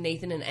 like,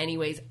 Nathan in any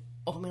ways.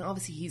 I mean,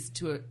 obviously he's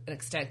to an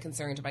extent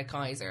concerned about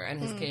Kaiser and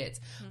his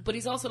kids, but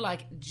he's also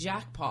like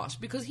jackpot,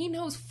 because he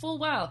knows full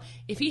well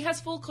if he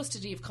has full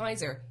custody of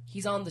Kaiser,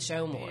 he's on the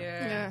show more.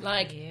 Yeah.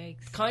 Like,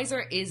 Yikes.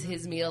 Kaiser is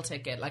his meal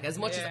ticket. Like, as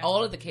much Yeah. as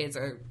all of the kids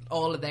are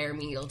all of their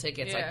meal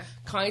tickets, like, Yeah.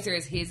 Kaiser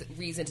is his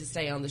reason to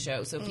stay on the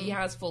show. So if he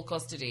has full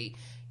custody,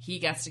 he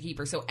gets to keep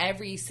her. So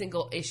every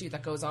single issue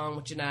that goes on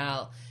with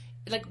Janelle,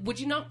 like, would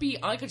you not be,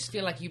 I could just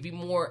feel like you'd be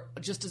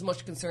just as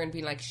much concerned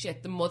being like,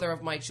 shit, the mother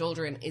of my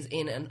children is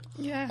in an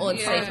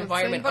unsafe Yeah.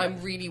 environment. But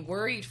I'm really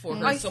worried for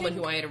her, I someone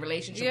think- who I had a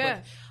relationship Yeah.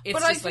 with. It's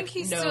But I just think like,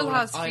 he no, still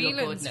has I look good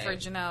feelings now. for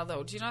Janelle,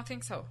 though. Do you not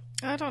think so?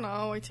 I don't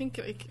know. I think,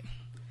 like,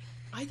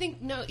 I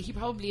think, no, he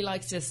probably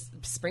likes to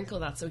sprinkle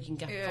that so he can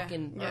get Yeah.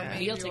 fucking Yeah.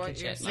 meal Maybe what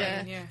ticket you're shit. saying.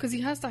 Like, yeah, because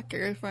he has that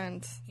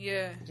girlfriend.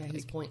 Yeah. yeah,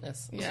 he's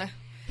pointless. Yeah.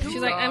 She's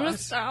like, I'm God.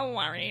 just so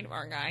worried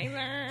for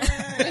Kaiser.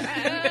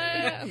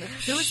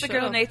 Who was the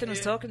girl Nathan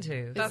was talking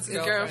to? That's his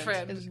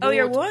girlfriend. girlfriend. Oh,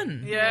 you're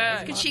one.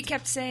 Yeah. Because she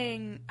kept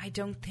saying, I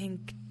don't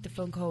think the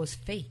phone call was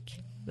fake.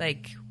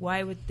 Like,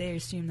 why would they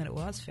assume that it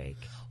was fake?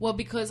 Well,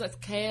 because it's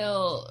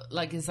Kale,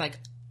 like, is like,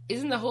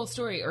 isn't the whole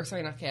story, or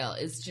sorry, not Kale,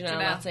 is Janelle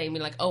not saying me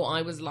like, oh,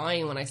 I was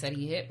lying when I said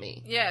he hit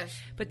me? Yeah.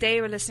 But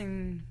they were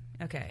listening.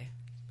 Okay.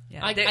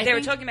 Yeah. I They were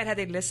think- talking about how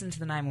they'd listened to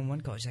the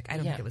 911 call. She's like, I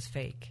don't Yeah. think it was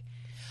fake.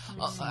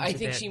 I a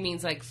think bit- she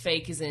means like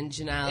fake as in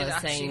Janelle It is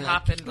actually saying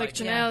happened. Like,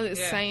 Janelle is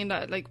saying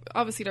that, like,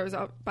 obviously there was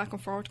a back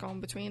and forth going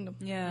between them.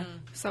 Yeah.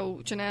 So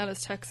Janelle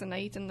is texting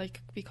Nathan,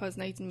 like, because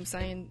Nathan was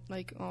saying,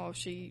 like,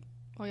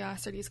 I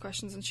asked her these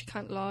questions and she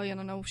can't lie, and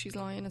I know she's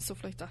lying and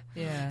stuff like that.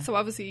 Yeah. So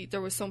obviously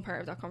there was some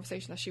part of that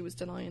conversation that she was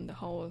denying the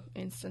whole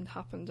incident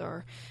happened,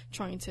 or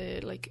trying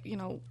to, like, you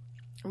know,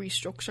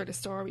 restructure the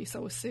story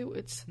so it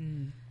suited.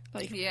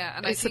 Like, Yeah,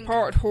 and I I think-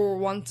 supported her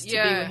wanted to be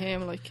Yeah. with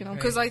him, like, you know.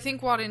 Because I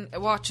think what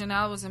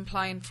Janelle was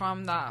implying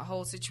from that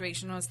whole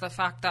situation was the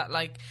fact that,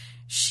 like,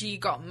 she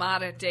got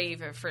mad at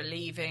David for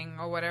leaving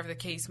or whatever the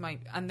case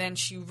might, and then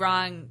she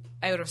rang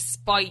out of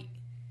spite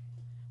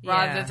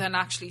rather Yeah. than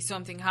actually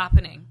something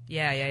happening.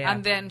 Yeah, yeah, yeah.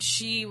 And then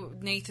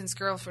Nathan's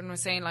girlfriend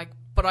was saying, like,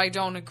 but I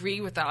don't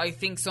agree with that. I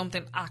think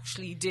something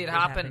actually did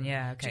happen.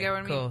 Yeah, okay. Do you get what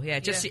I mean? Cool. Yeah,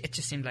 it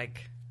just seemed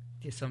like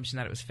the assumption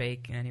that it was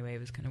fake in any way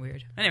was kind of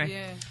weird. Anyway.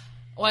 Yeah.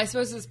 Well, I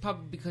suppose it's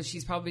probably because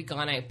she's probably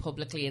gone out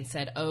publicly and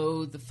said,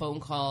 "Oh, the phone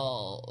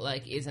call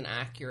like isn't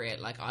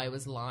accurate. Like I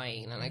was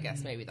lying," and I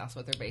guess maybe that's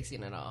what they're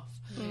basing it off.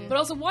 But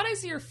also, what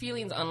is your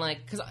feelings on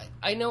like? Because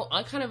I know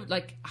I kind of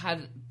like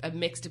had a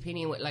mixed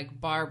opinion with like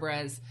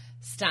Barbara's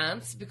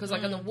stance because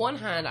like on the one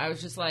hand, I was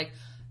just like,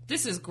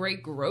 this is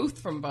great growth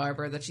from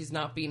Barbara that she's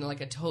not being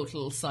like a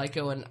total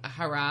psycho and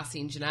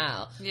harassing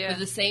Janelle. Yeah. But at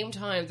the same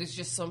time, there's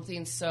just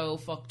something so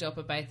fucked up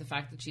about the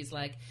fact that she's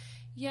like,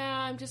 yeah,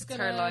 I'm just her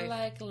gonna life.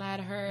 like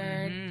let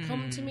her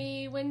come to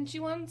me when she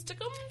wants to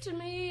come to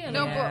me. And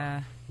No,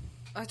 Yeah.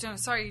 I don't know.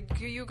 Sorry,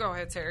 you go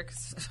ahead, Sarah.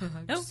 'Cause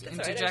I'm No, just that's all right, I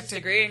was interjecting. just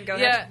agreeing. Go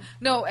Yeah, ahead.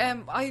 no.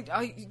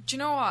 Do you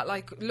know what?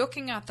 Like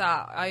looking at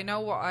that, I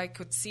know what I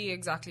could see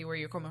exactly where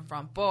you're coming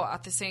from, but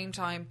at the same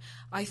time,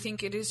 I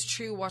think it is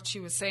true what she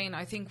was saying.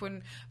 I think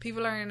when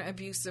people are in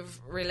abusive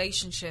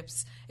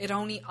relationships, it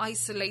only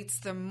isolates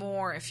them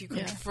more if you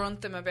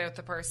confront them about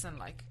the person.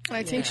 Like,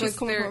 I think she's Because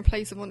coming they're- from a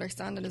place of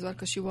understanding as well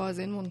because she was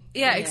in one.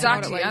 yeah,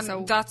 exactly, Right away, and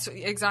so- that's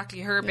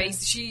exactly her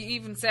base. She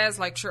even says,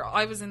 like, sure,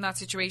 I was in that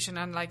situation,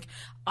 and like,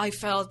 I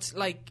felt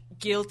like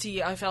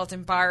guilty, I felt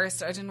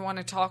embarrassed, I didn't want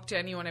to talk to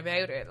anyone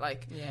about it.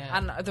 Like, Yeah.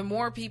 and the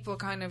more people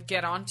kind of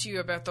get onto you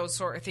about those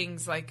sort of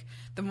things, like,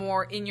 the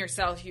more in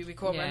yourself you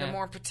become, and the Yeah.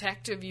 more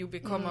protective you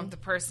become of the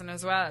person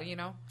as well. You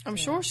know. I'm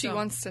sure she So-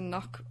 wants to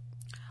knock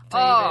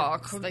Oh,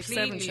 David, like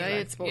seven completely,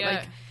 shades, but yeah.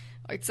 like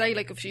I'd say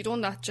like if she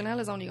done that, Janelle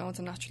is only going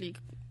to naturally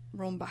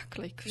run back.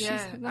 Like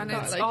Yeah, she's not and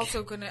got, it's like,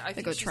 also gonna. I a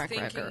think good she's track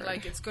thinking record.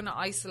 like it's gonna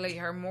isolate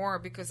her more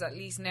because at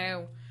least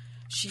now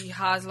she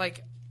has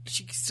like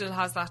she still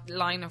has that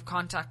line of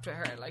contact with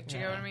her. Like, do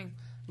you know what I mean?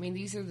 I mean,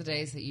 these are the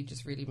days that you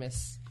just really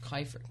miss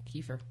Kiefer.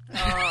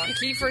 Oh,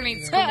 Kiefer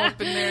needs to come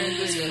up in there and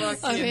just I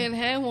fucking. mean,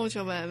 how much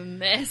of a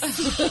mess?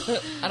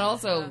 And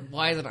also,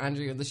 why isn't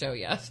Andrew in the show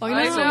yet? I know.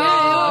 I Yeah,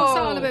 know. it's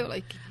all about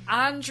like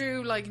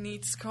Andrew like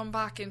needs to come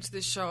back into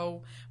the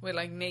show with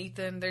like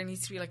Nathan. There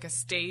needs to be like a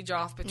stage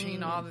off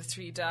between all the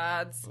three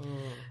dads.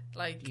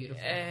 Like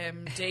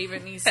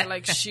David needs to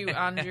like shoot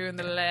Andrew in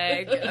the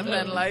leg and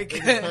then like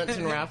Hunt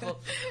and raffle.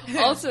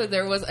 Also,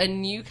 there was a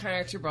new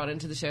character brought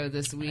into the show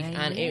this week,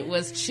 and it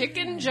was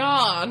Chicken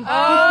John. oh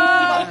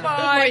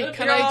my right.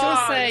 Can I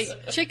just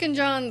say, Chicken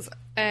John's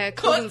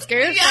cousin's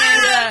girlfriend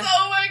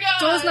Oh my god!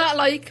 does not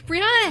like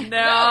Brianna.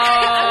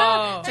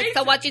 no. Like,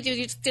 so what you do?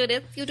 You just do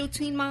this. You do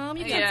Teen Mom.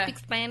 You can't Yeah. speak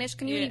Spanish.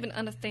 Can you even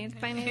understand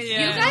Spanish?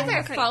 Yeah. You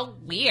guys are so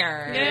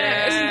weird.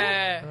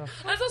 Yeah.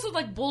 That's also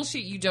like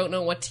bullshit. You don't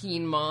know what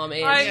Teen Mom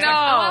is. I It's like, know. oh,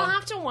 I'll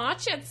have to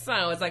watch it.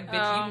 So it's like, bitch,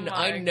 Oh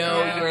I my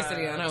know God. you're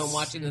sitting at home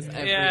watching this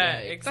every day. Yeah,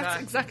 That's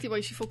exactly. exactly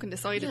why she fucking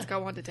decided to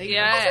go on the date.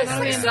 Yeah. It's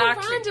like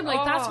Exactly. so random.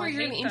 Like that's Oh, where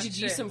you're I going to hate that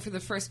introduce shit. them for the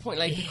first point,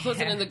 like the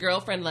cousin and the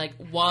girlfriend, like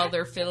while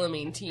they're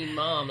filming Teen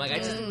Mom. Like I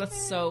just think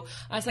that's so.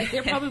 I was like,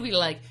 they're probably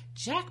like,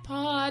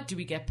 jackpot. Do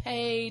we get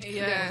paid?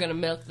 Yeah. We're going to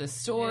milk this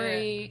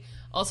story.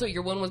 Also,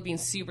 your one was being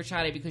super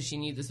chatty because she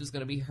knew this was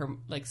going to be her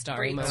like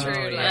starring moment,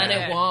 Breakthrough, like, and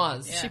yeah. it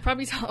was. Yeah. She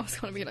probably thought it was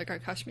going to be like our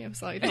Catch Me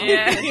Outside.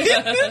 Yeah.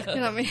 You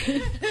know what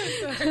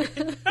I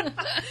mean?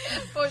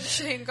 But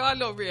Shane, God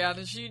love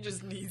Rihanna. She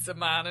just needs a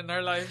man in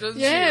her life, doesn't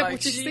she? Yeah, Like,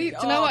 but you she- see, do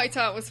you know what I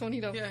thought was funny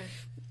though?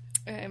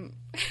 Yeah.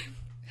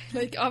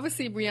 Like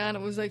obviously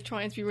Brianna was like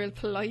trying to be real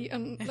polite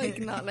and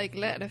like not like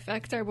let it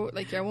affect her, but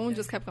like your woman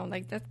just kept going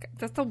like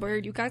that's so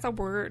weird. You guys are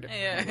weird.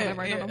 Yeah.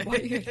 Whatever. I don't know why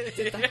you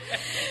did that.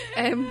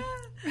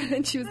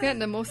 And she was getting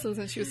the muscles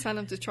and she was telling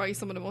him to try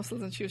some of the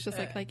muscles and she was just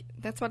like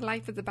that's what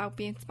life is about,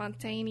 being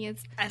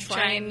spontaneous And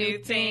trying new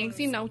things.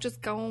 You know,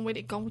 just going with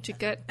it, going what you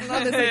get. And all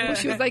this, like, but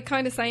she was like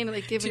kind of saying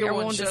like giving Tier your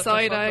one, one the shut the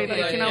side fuck eye, up. like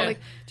Yeah, you know, yeah. like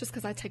just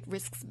because I take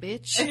risks,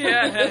 bitch.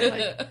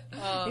 Yeah.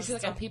 Like, He's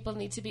like, and people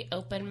need to be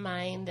open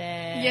minded.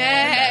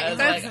 Yeah, I was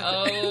that's- like,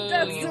 oh,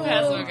 that's you the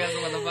passive one. aggressive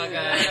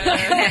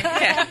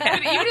motherfucker.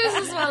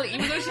 But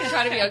even though she's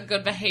trying to be on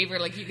good behavior,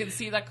 like you can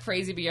see that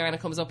crazy Brianna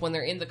comes up when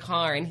they're in the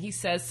car and he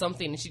says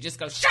something and she just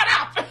goes, "Shut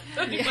up!"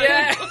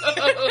 Yeah.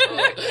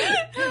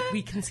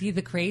 We can see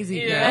the crazy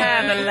girl.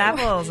 Yeah, the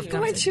levels of when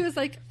conversation. she was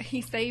like,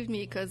 he saved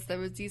me because there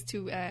was these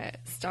two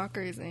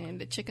stalkers in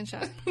the chicken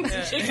shop.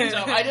 Chicken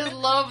shop. I just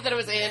love that it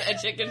was in a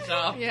chicken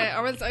shop. Yeah,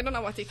 or else I don't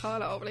know what they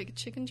call it, or like a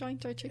chicken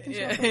joint or chicken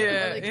Yeah, shop. Or whatever,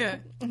 yeah, like, yeah.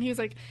 And he was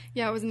like,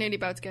 yeah, I was nearly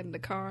about to get in the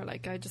car,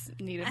 like I just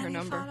needed her And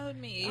he number. followed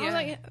me. I was Yeah.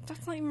 like, yeah,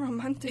 that's not even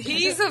romantic.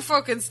 He's a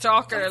fucking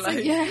stalker.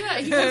 Like, yeah. Yeah,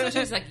 he comes up to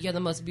me, he's like, "You're the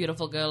most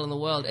beautiful girl in the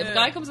world." If a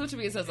guy comes up to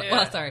me and says, like,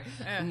 "Well, sorry,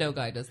 no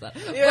guy does that."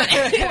 But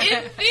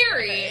in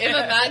theory, if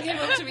a man came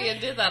up to me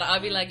and did that,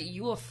 I'd be like,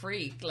 "You a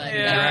freak!" Like,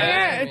 Yeah. get away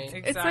Yeah, from it's,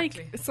 me. it's like,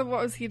 Exactly. so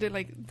what was he the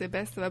like the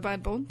best of a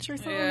bad bunch or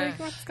something? Yeah. Like,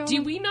 what's going Do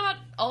on? we not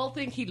all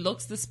think he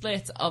looks the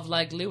splits of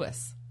like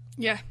Lewis?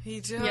 Yeah. He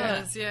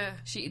does, yeah.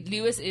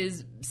 Lewis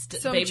is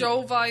Some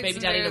Joe vibes baby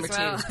in daddy there number as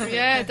well. two.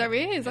 Yeah, there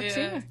is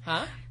actually. Yeah.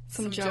 Huh?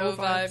 Some Joe Joe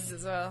vibes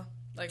as well.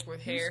 Like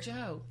with hair. Who's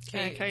Joe?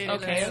 Okay,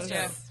 Okay, Joe.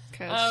 Joe.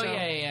 Oh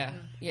yeah.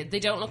 Yeah,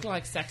 they don't look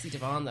like sexy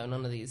Devon though.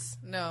 None of these.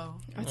 No.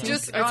 I think-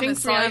 Just I on think a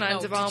side Brianna and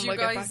note, Devon did you will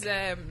get guys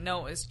back.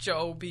 notice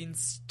Joe being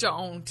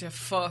stoned to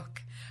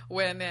fuck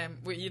when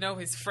you know,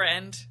 his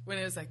friend, when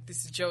it was like,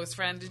 this is Joe's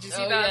friend. Did you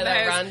see Oh, that? yeah, in the that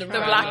house? random the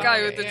guy. black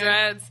guy with the Yeah.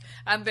 dreads,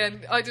 and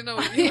then I don't know.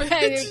 Was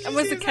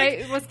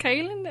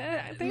Kaylin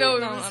there? No,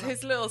 it was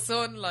his little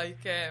son, like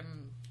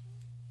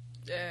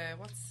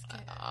what's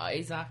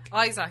Isaac.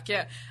 Isaac,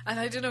 yeah. And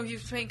I don't know, he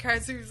was playing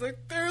cards, so he was like,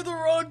 they're the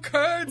wrong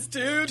cards,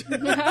 dude.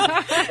 And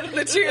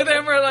the two of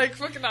them were like,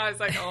 fucking, I was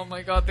like, oh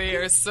my god, they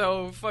are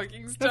so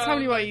fucking stoned. That's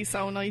probably why he's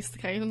so nice to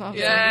Kaylin.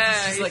 Obviously. Yeah,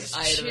 He's just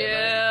like, he's I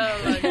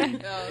chill. don't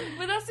know, Like,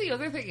 But that's the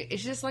other thing.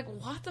 It's just like,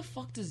 what the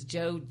fuck does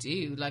Joe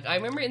do? Like, I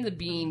remember in the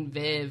Being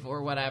Viv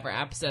or whatever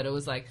episode, it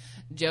was like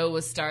Joe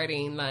was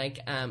starting like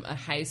a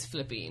house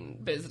flipping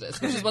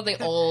business, which is what they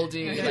all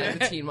do. Like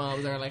the teen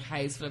moms are like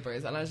house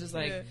flippers, and I was just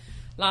like,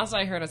 last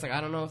I heard, I was like,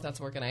 I don't know if that's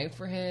working out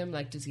for him.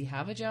 Like, does he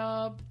have a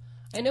job?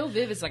 I know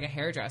Viv is like a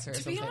hairdresser or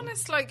to something. be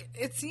honest, like,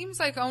 it seems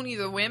like only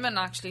the women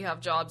actually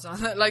have jobs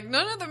on it. Like,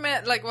 none of the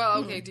men, like, well,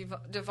 okay,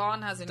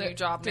 Devon has a new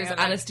job There's now.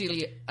 an like-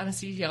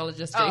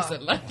 anesthesiologist, Oh,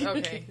 Jason. Like,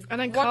 okay. And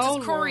then What Cole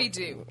does Corey was-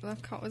 do?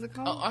 Was it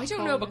Cole? Oh, I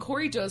don't know, but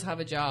Corey does have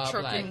a job.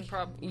 Trucking, Like,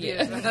 probably.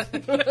 yeah.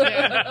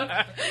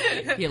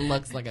 Yeah. He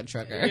looks like a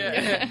trucker.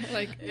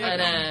 like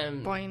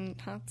And buying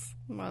hats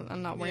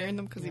and not wearing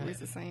them because he wears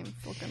the same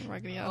fucking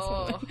raggedy ass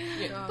Oh, one.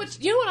 God. But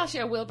you know what? Actually,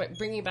 I will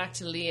bring you back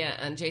to Leah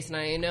and Jason.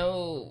 I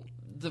know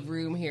the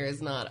room here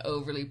is not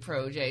overly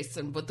pro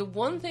Jason, but the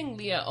one thing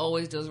Leah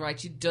always does right,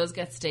 she does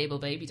get stable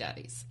baby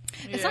daddies.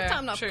 It's not that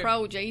I'm not true.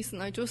 pro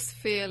Jason. I just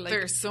feel like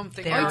There's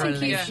something. Their I think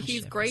relationship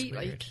he's is great.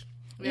 weird. Like,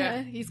 Yeah.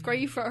 yeah, he's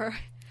great for her.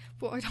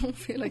 But I don't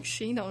feel like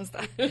she knows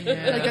that.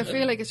 Yeah. Like, I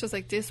feel like it's just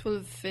like this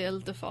will fill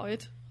the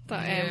void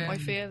that Yeah. I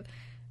feel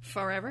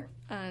forever,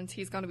 and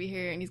he's gonna be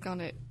here, and he's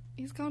gonna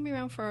be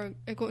around for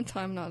a good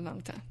time, not a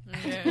long time.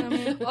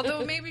 Yeah.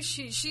 Although maybe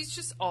she's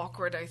just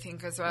awkward, I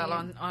think, as well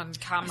on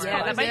camera. Yeah,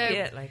 that Like, might be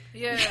it. Like,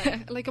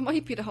 yeah. Like, it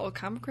might be the whole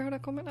camera crowd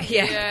that come in. Like,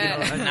 yeah,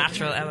 Yeah. you know, a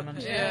natural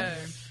element. Yeah.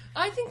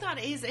 I think that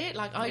is it.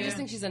 Like, I Yeah. just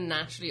think she's a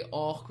naturally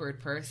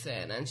awkward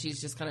person, and she's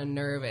just kind of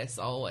nervous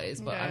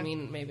always. But I Yeah.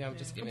 mean, maybe I'm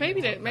just giving.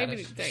 Maybe her they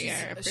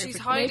credit. are. She's perfect.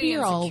 highly Maybe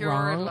you're all insecure,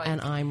 wrong, like- and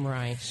I'm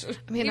right.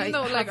 I mean, Even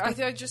though, like, have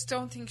I just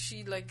don't think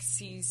she, like,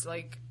 sees,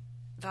 like,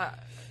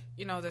 that,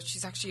 you know, that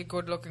she's actually a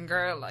good-looking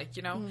girl, like,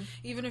 you know?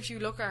 Even if you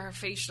look at her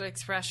facial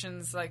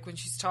expressions, like, when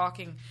she's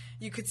talking,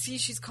 you could see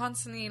she's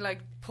constantly, like,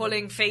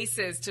 pulling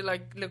faces to,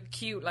 like, look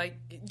cute, like,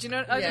 do you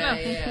know? I don't know.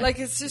 Yeah. Like,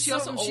 it's just She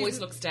also something always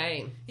she's- looks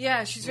down.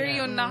 Yeah, she's very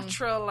Yeah.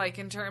 unnatural, like,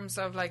 in terms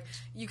of, like,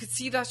 you could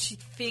see that she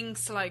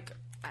thinks, like,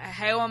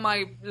 how am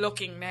I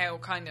looking now,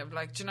 kind of,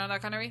 like, do you know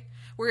that kind of way?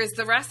 Whereas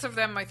the rest of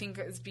them, I think,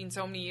 it's been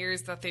so many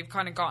years that they've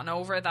kind of gotten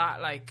over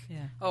that, like,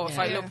 Yeah. oh, if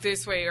Yeah. I look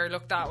this way or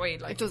look that way,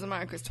 it like, doesn't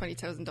matter because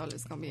 $20,000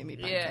 is gonna be in me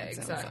bank Yeah, account,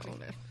 so exactly.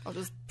 I'll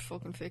just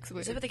fucking fix it.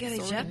 Is that what they get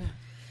each ep?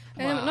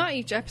 Wow. Not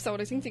each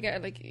episode. I think they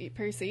get like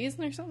per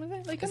season or something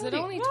like that. Like, Is I it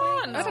don't only know.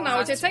 20? I don't know. No,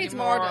 it I'd has say to it's be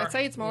more. more. I'd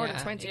say it's more Yeah.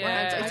 than 20 Yeah. grand.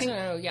 I I don't think.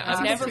 know. Yeah, I I've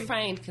think never it's-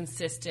 found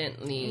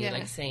consistently Yeah.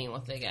 like saying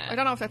what they get. I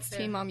don't know if that's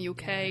Teen Mom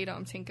UK that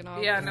I'm thinking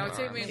of. yeah, no, or I'd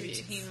say maybe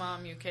it's- Teen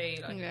Mom UK,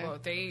 like, Yeah. well,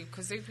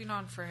 because they've been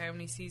on for how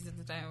many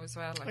seasons now as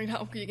well, I like,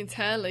 know, you can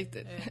tell, like,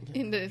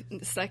 in the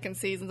second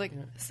season, like,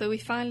 so we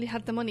finally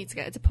had the money to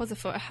get a deposit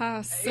for a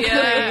house.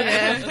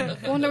 Yeah.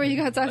 Wonder where you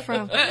got that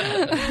from.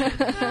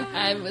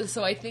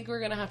 So I think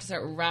we're gonna have to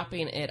start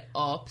wrapping it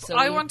up. So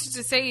I we- wanted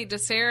to say,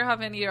 does Sarah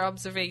have any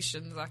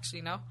observations,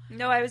 actually, no?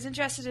 No, I was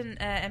interested in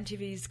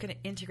MTV's kind of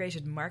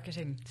integrated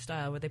marketing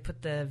style where they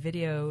put the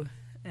video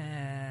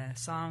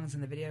songs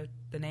and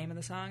the name of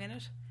the song in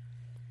it.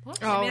 What?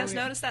 Oh, Anybody else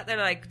yeah. notice that? They're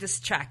like, this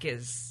track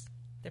is...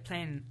 They're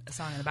playing a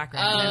song in the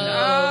background. Oh, and then,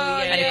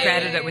 yeah, and yeah, you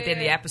credit yeah, it within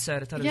the yeah.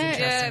 episode. I thought it was Yeah.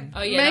 interesting.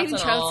 Oh yeah, Made in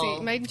that's Chelsea.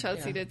 all. Made in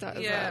Chelsea Yeah. did that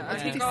as Yeah, well. I I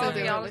think think they all still do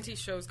it. reality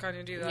shows kind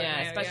of do that. Yeah,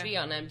 especially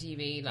on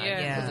MTV, like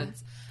Yeah. because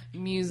it's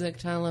music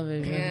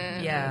television.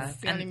 Yeah, It's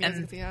the only and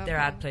music they have. their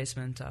ad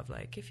placement of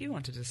like, if you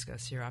want to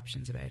discuss your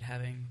options about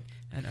having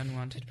an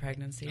unwanted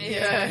pregnancy.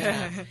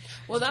 Yeah.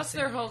 Well, that's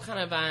their whole kind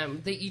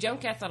of you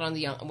don't get that on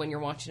the when you're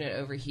watching it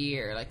over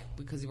here, like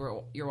because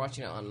you're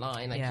watching it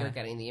online, like Yeah. you're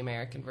getting the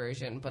American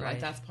version. But like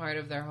Right. that's part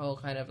of their whole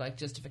kind of like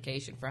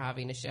justification for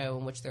having a show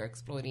in which they're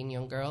exploiting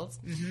young girls.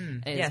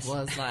 Mhm. Is, Yes.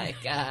 was like,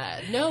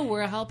 no,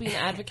 we're helping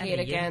advocate And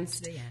the young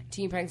against to the young.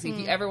 teen pregnancy. If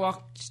you ever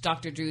watch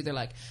Dr. Drew, they're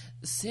like,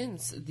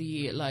 since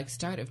the like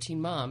start of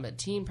Teen Mom,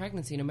 teen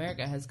pregnancy in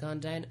America has gone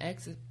down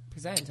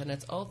X%, and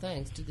it's all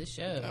thanks to this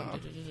show.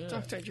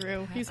 Dr.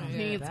 Drew, he's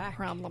back.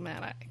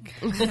 problematic.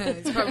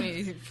 It's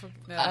probably...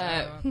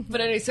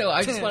 But anyway, so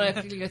I just want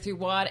to quickly go through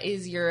what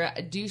is your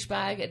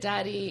douchebag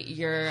daddy,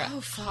 your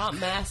hot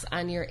mess,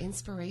 and your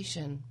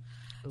inspiration.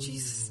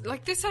 Jeez,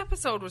 like, this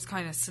episode was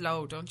kind of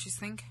slow, don't you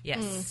think?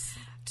 Yes.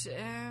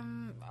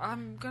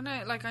 I'm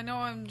gonna, like, I know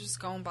I'm just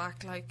going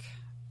back, like,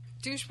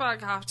 douchebag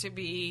have to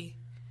be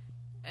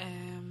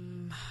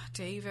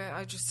David.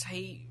 I just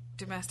hate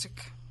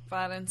domestic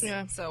violence,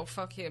 Yeah. so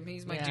fuck him,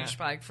 he's my Yeah.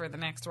 douchebag for the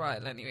next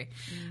while anyway.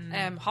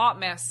 Hot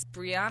mess,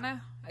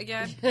 Brianna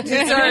again.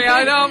 Sorry,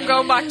 I know I'm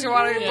going back to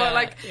what I, but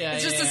like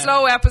it's just a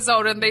slow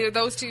episode, and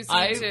those two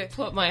seem to. I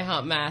put my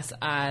hot mess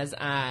as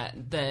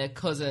the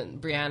cousin,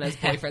 Brianna's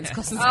boyfriend's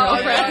cousin's Oh,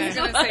 girlfriend. right, I was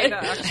going to say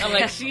that. Actually. I'm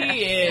like, she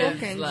is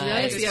Fucking like,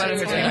 jealous. Just wanted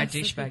her to be my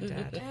douchebag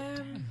dad.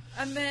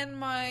 And then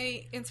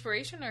my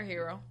inspiration or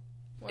hero.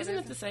 What isn't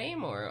is it the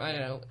same, or I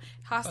don't know?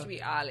 Has to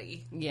be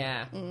Ali.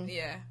 Yeah,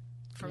 Yeah,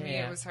 for me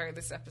Yeah. it was her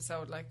this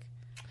episode. Like,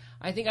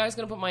 I think I was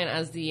going to put mine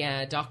as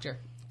the doctor.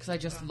 Because I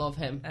just love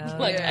him.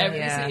 Like yeah. every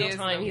Yeah. single He is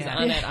time he's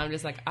lovely. on it, I'm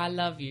just like, I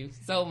love you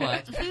so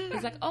much.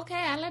 He's like,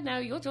 okay, Ella, now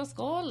you just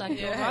go.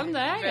 Like, you're on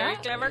there. very Yeah.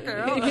 clever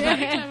girl.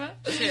 Very clever.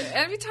 Shit.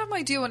 Every time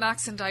I do an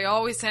accent, I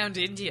always sound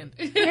Indian.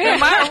 No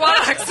matter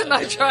what accent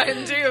I try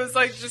and do, it's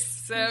like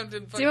just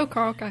sounding. Do a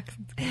Cork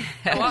accent.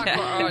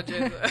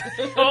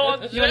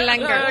 You're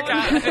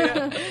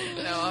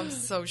Langer. No, I'm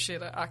so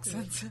shit at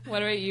accents.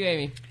 What about you,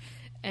 Amy?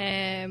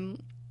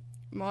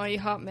 My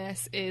hot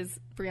mess is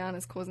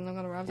Brianna's cousin. I'm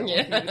going to wrap that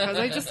Yeah. one for you because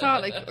I just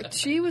thought like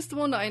she was the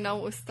one that I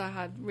noticed that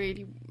had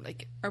really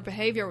like her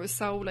behaviour was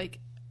so like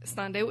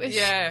standoutish.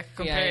 Yeah,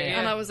 compared. Yeah.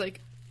 And I was like,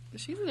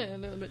 she's a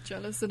little bit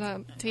jealous of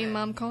that Team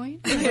Mankind.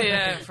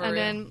 yeah, for real.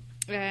 And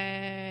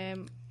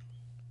then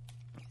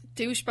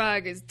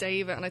douchebag is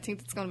David, and I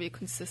think it's going to be a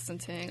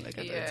consistent thing. Like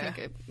I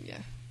think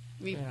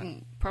we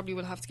probably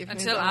will have to give him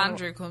Until his own-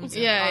 Andrew comes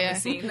Yeah, on yeah. the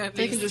scene, at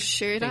They least. can just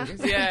share that.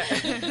 Yeah.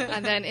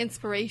 And then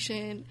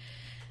inspiration.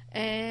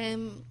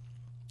 I'm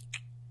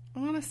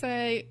gonna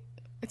say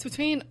it's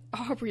between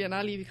Aubrey and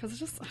Ali because it's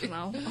just I don't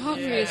know.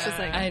 Aubrey is just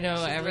like I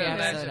know every real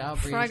episode. legend.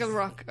 Aubrey's- Fraggle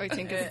Rock. I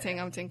think is the thing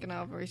I'm thinking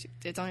of. Where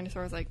the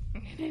dinosaur is like,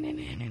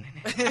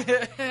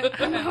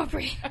 I'm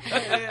Aubrey.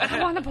 I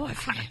want a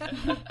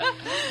boyfriend.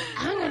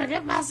 I'm gonna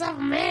get myself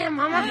a man,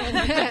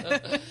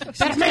 mama.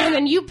 Better man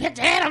than you picked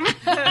Adam.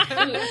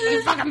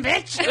 You fucking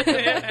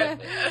bitch.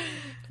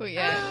 But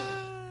yeah,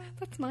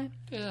 that's mine.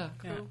 Yeah,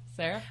 cool.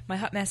 Sarah? My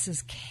hot mess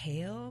is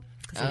Kale,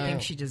 because I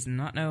think she does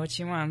not know what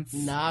she wants.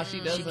 No, she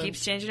She doesn't.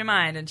 keeps changing her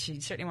mind, and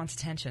she certainly wants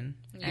attention.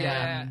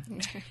 Yeah.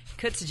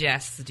 Could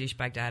suggest the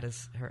douchebag dad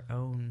is her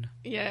own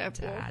Yeah,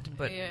 dad,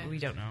 but Yeah. we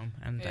don't know him,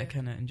 and I Yeah.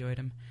 kind of enjoyed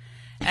him.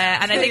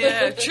 And I think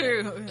Yeah,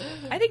 true.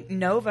 I think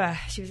Nova,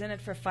 she was in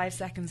it for 5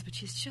 seconds, but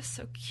she's just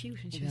so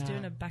cute, and she was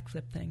doing a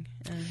backflip thing.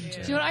 And,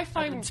 Do you know what I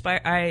find?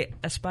 I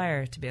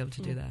aspire to be able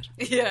to do that.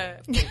 Yeah.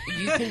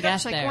 You can get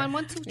She's like there. 1,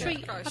 1, 2,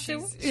 3. Oh,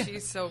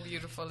 she's so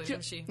beautiful,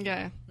 isn't she?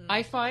 Yeah.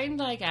 I find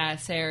like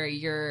Sarah,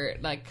 your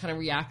like kind of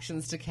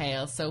reactions to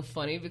Kale so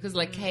funny because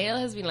like Kale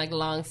has been like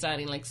long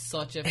standing like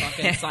such a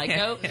fucking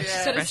psycho. So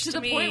it's Fresh to to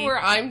the me. point where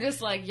I'm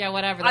just like, yeah,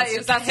 whatever. That's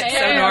just that's Kale.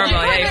 So normal,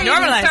 yeah, you've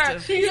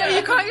normalised it. Yeah,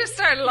 you kind of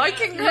start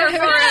liking her for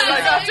it.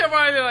 Like after a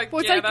while, you're like, But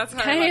it's yeah, like that's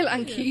her. Kale Like,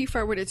 and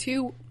Kiefer were the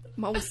two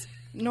most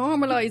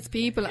normalised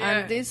people, Yeah.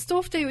 and the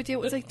stuff they would do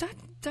was like that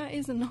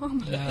isn't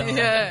normal.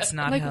 yeah. It's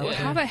not Like, healthy.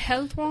 have a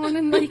health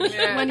warning, like,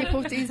 when you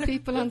put these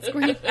people on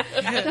screen.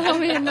 You know what I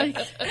mean? Like,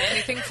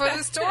 Anything for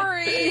the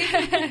story.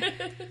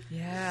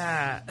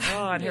 Yeah.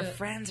 Oh, and her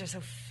friends are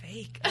so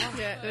fake. Oh.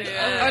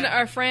 and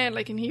our friend,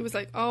 like, and he was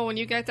like, oh, when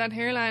you get that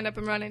hairline up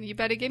and running, you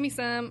better give me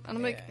some. And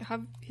I'm like,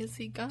 is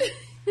he gone?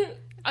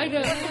 I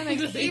know.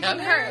 Even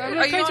her. I'm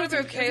Are you trying on to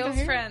through think of Kale's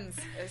her. friends?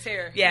 Is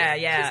here.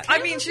 Yeah.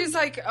 I mean, she's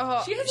like,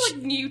 oh. She has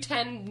like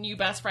 10 new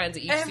best friends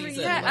each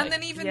season. Yeah, like, and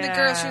then even the Yeah.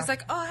 girl, she was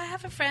like, "Oh, I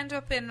have a friend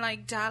up in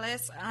like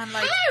Dallas," and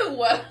like,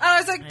 How? and I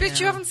was like, "Bitch,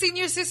 you haven't seen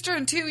your sister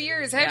in 2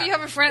 years. How do you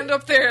have a friend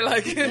up there?"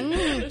 Like, do you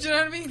know what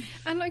I mean?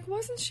 And, like,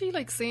 wasn't she,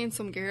 like, seeing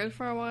some girl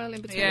for a while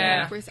in between?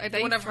 Yeah. Are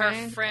they One of her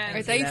friends.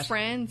 Are they Yeah.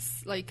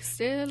 friends, like,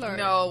 still? Or?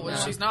 No, well,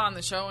 she's not on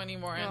the show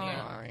anymore. Oh,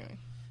 Anyhow. anyway.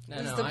 No,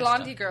 It was no, the I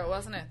blondie stopped. girl,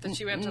 wasn't it? That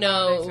she went to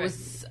No, the it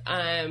was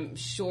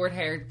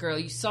short-haired girl.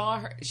 You saw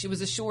her. She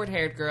was a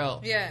short-haired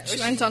girl. Yeah, She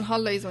went on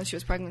holidays when she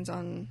was pregnant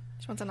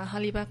she went on a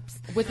Hollybaps.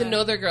 With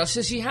another girl.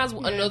 So she has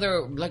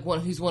another, like,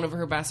 one who's one of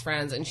her best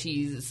friends, and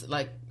she's,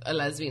 like, a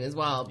lesbian as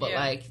well. But, Yeah.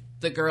 like,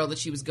 the girl that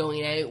she was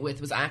going out with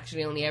was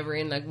actually only ever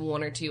in, like,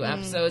 1 or 2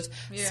 episodes.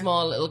 Yeah.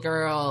 Small little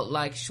girl,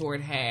 like,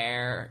 short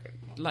hair.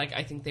 Like,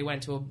 I think they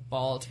went to a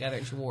ball together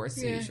and she wore a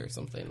suit or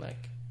something,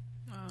 like.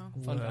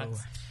 Fun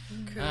facts.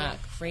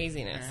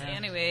 Craziness.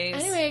 Anyways,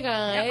 Anyway,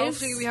 guys.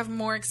 hopefully we have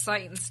more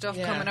exciting stuff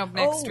Yeah. coming up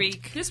next Oh.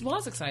 week. This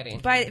was exciting.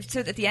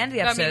 So at the end of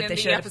the I mean, episode, in they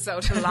the showed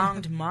episode. a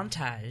prolonged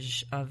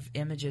montage of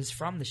images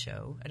from the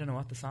show. I don't know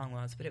what the song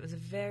was, but it was a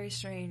very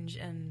strange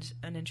and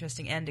an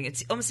interesting ending.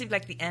 It almost seemed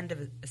like the end of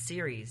a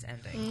series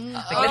ending.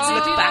 Like, let's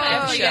look back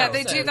at the show. yeah,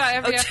 they do that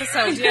every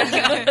episode. Yeah,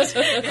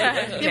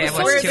 Okay, but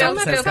I watched 2 some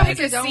episodes. they'll now. pick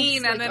a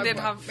scene and then they'd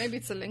have. Maybe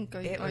it's a link.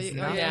 It was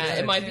not. Yeah,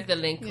 it might be the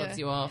link Yeah. cuts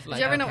you off. Like,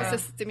 Did you ever okay.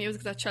 notice the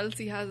music that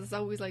Chelsea has is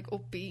always like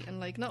upbeat and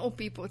like not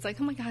upbeat, but it's like,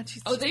 oh my god,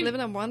 she's Oh, just they-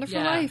 living a wonderful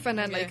yeah. life, and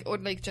then like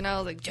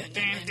Janelle like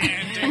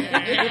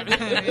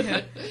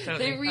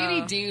They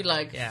really do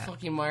like Yeah.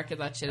 fucking market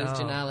that shit as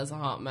Oh. Janelle is a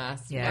hot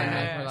mess. Yeah.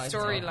 Like, her life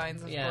stuff.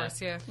 Storylines, of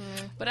course, yeah.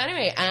 But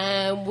anyway,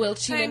 we'll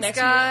tune in Thanks, next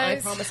week. I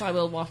guys. promise I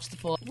will watch the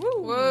full.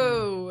 Whoa.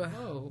 Whoa,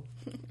 oh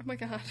my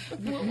god,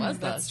 what was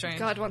that? That's strange.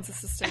 God wants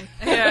us to stay.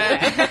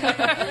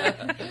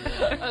 Yeah.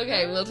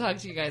 Okay, we'll talk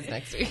to you guys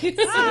next week.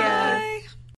 Bye.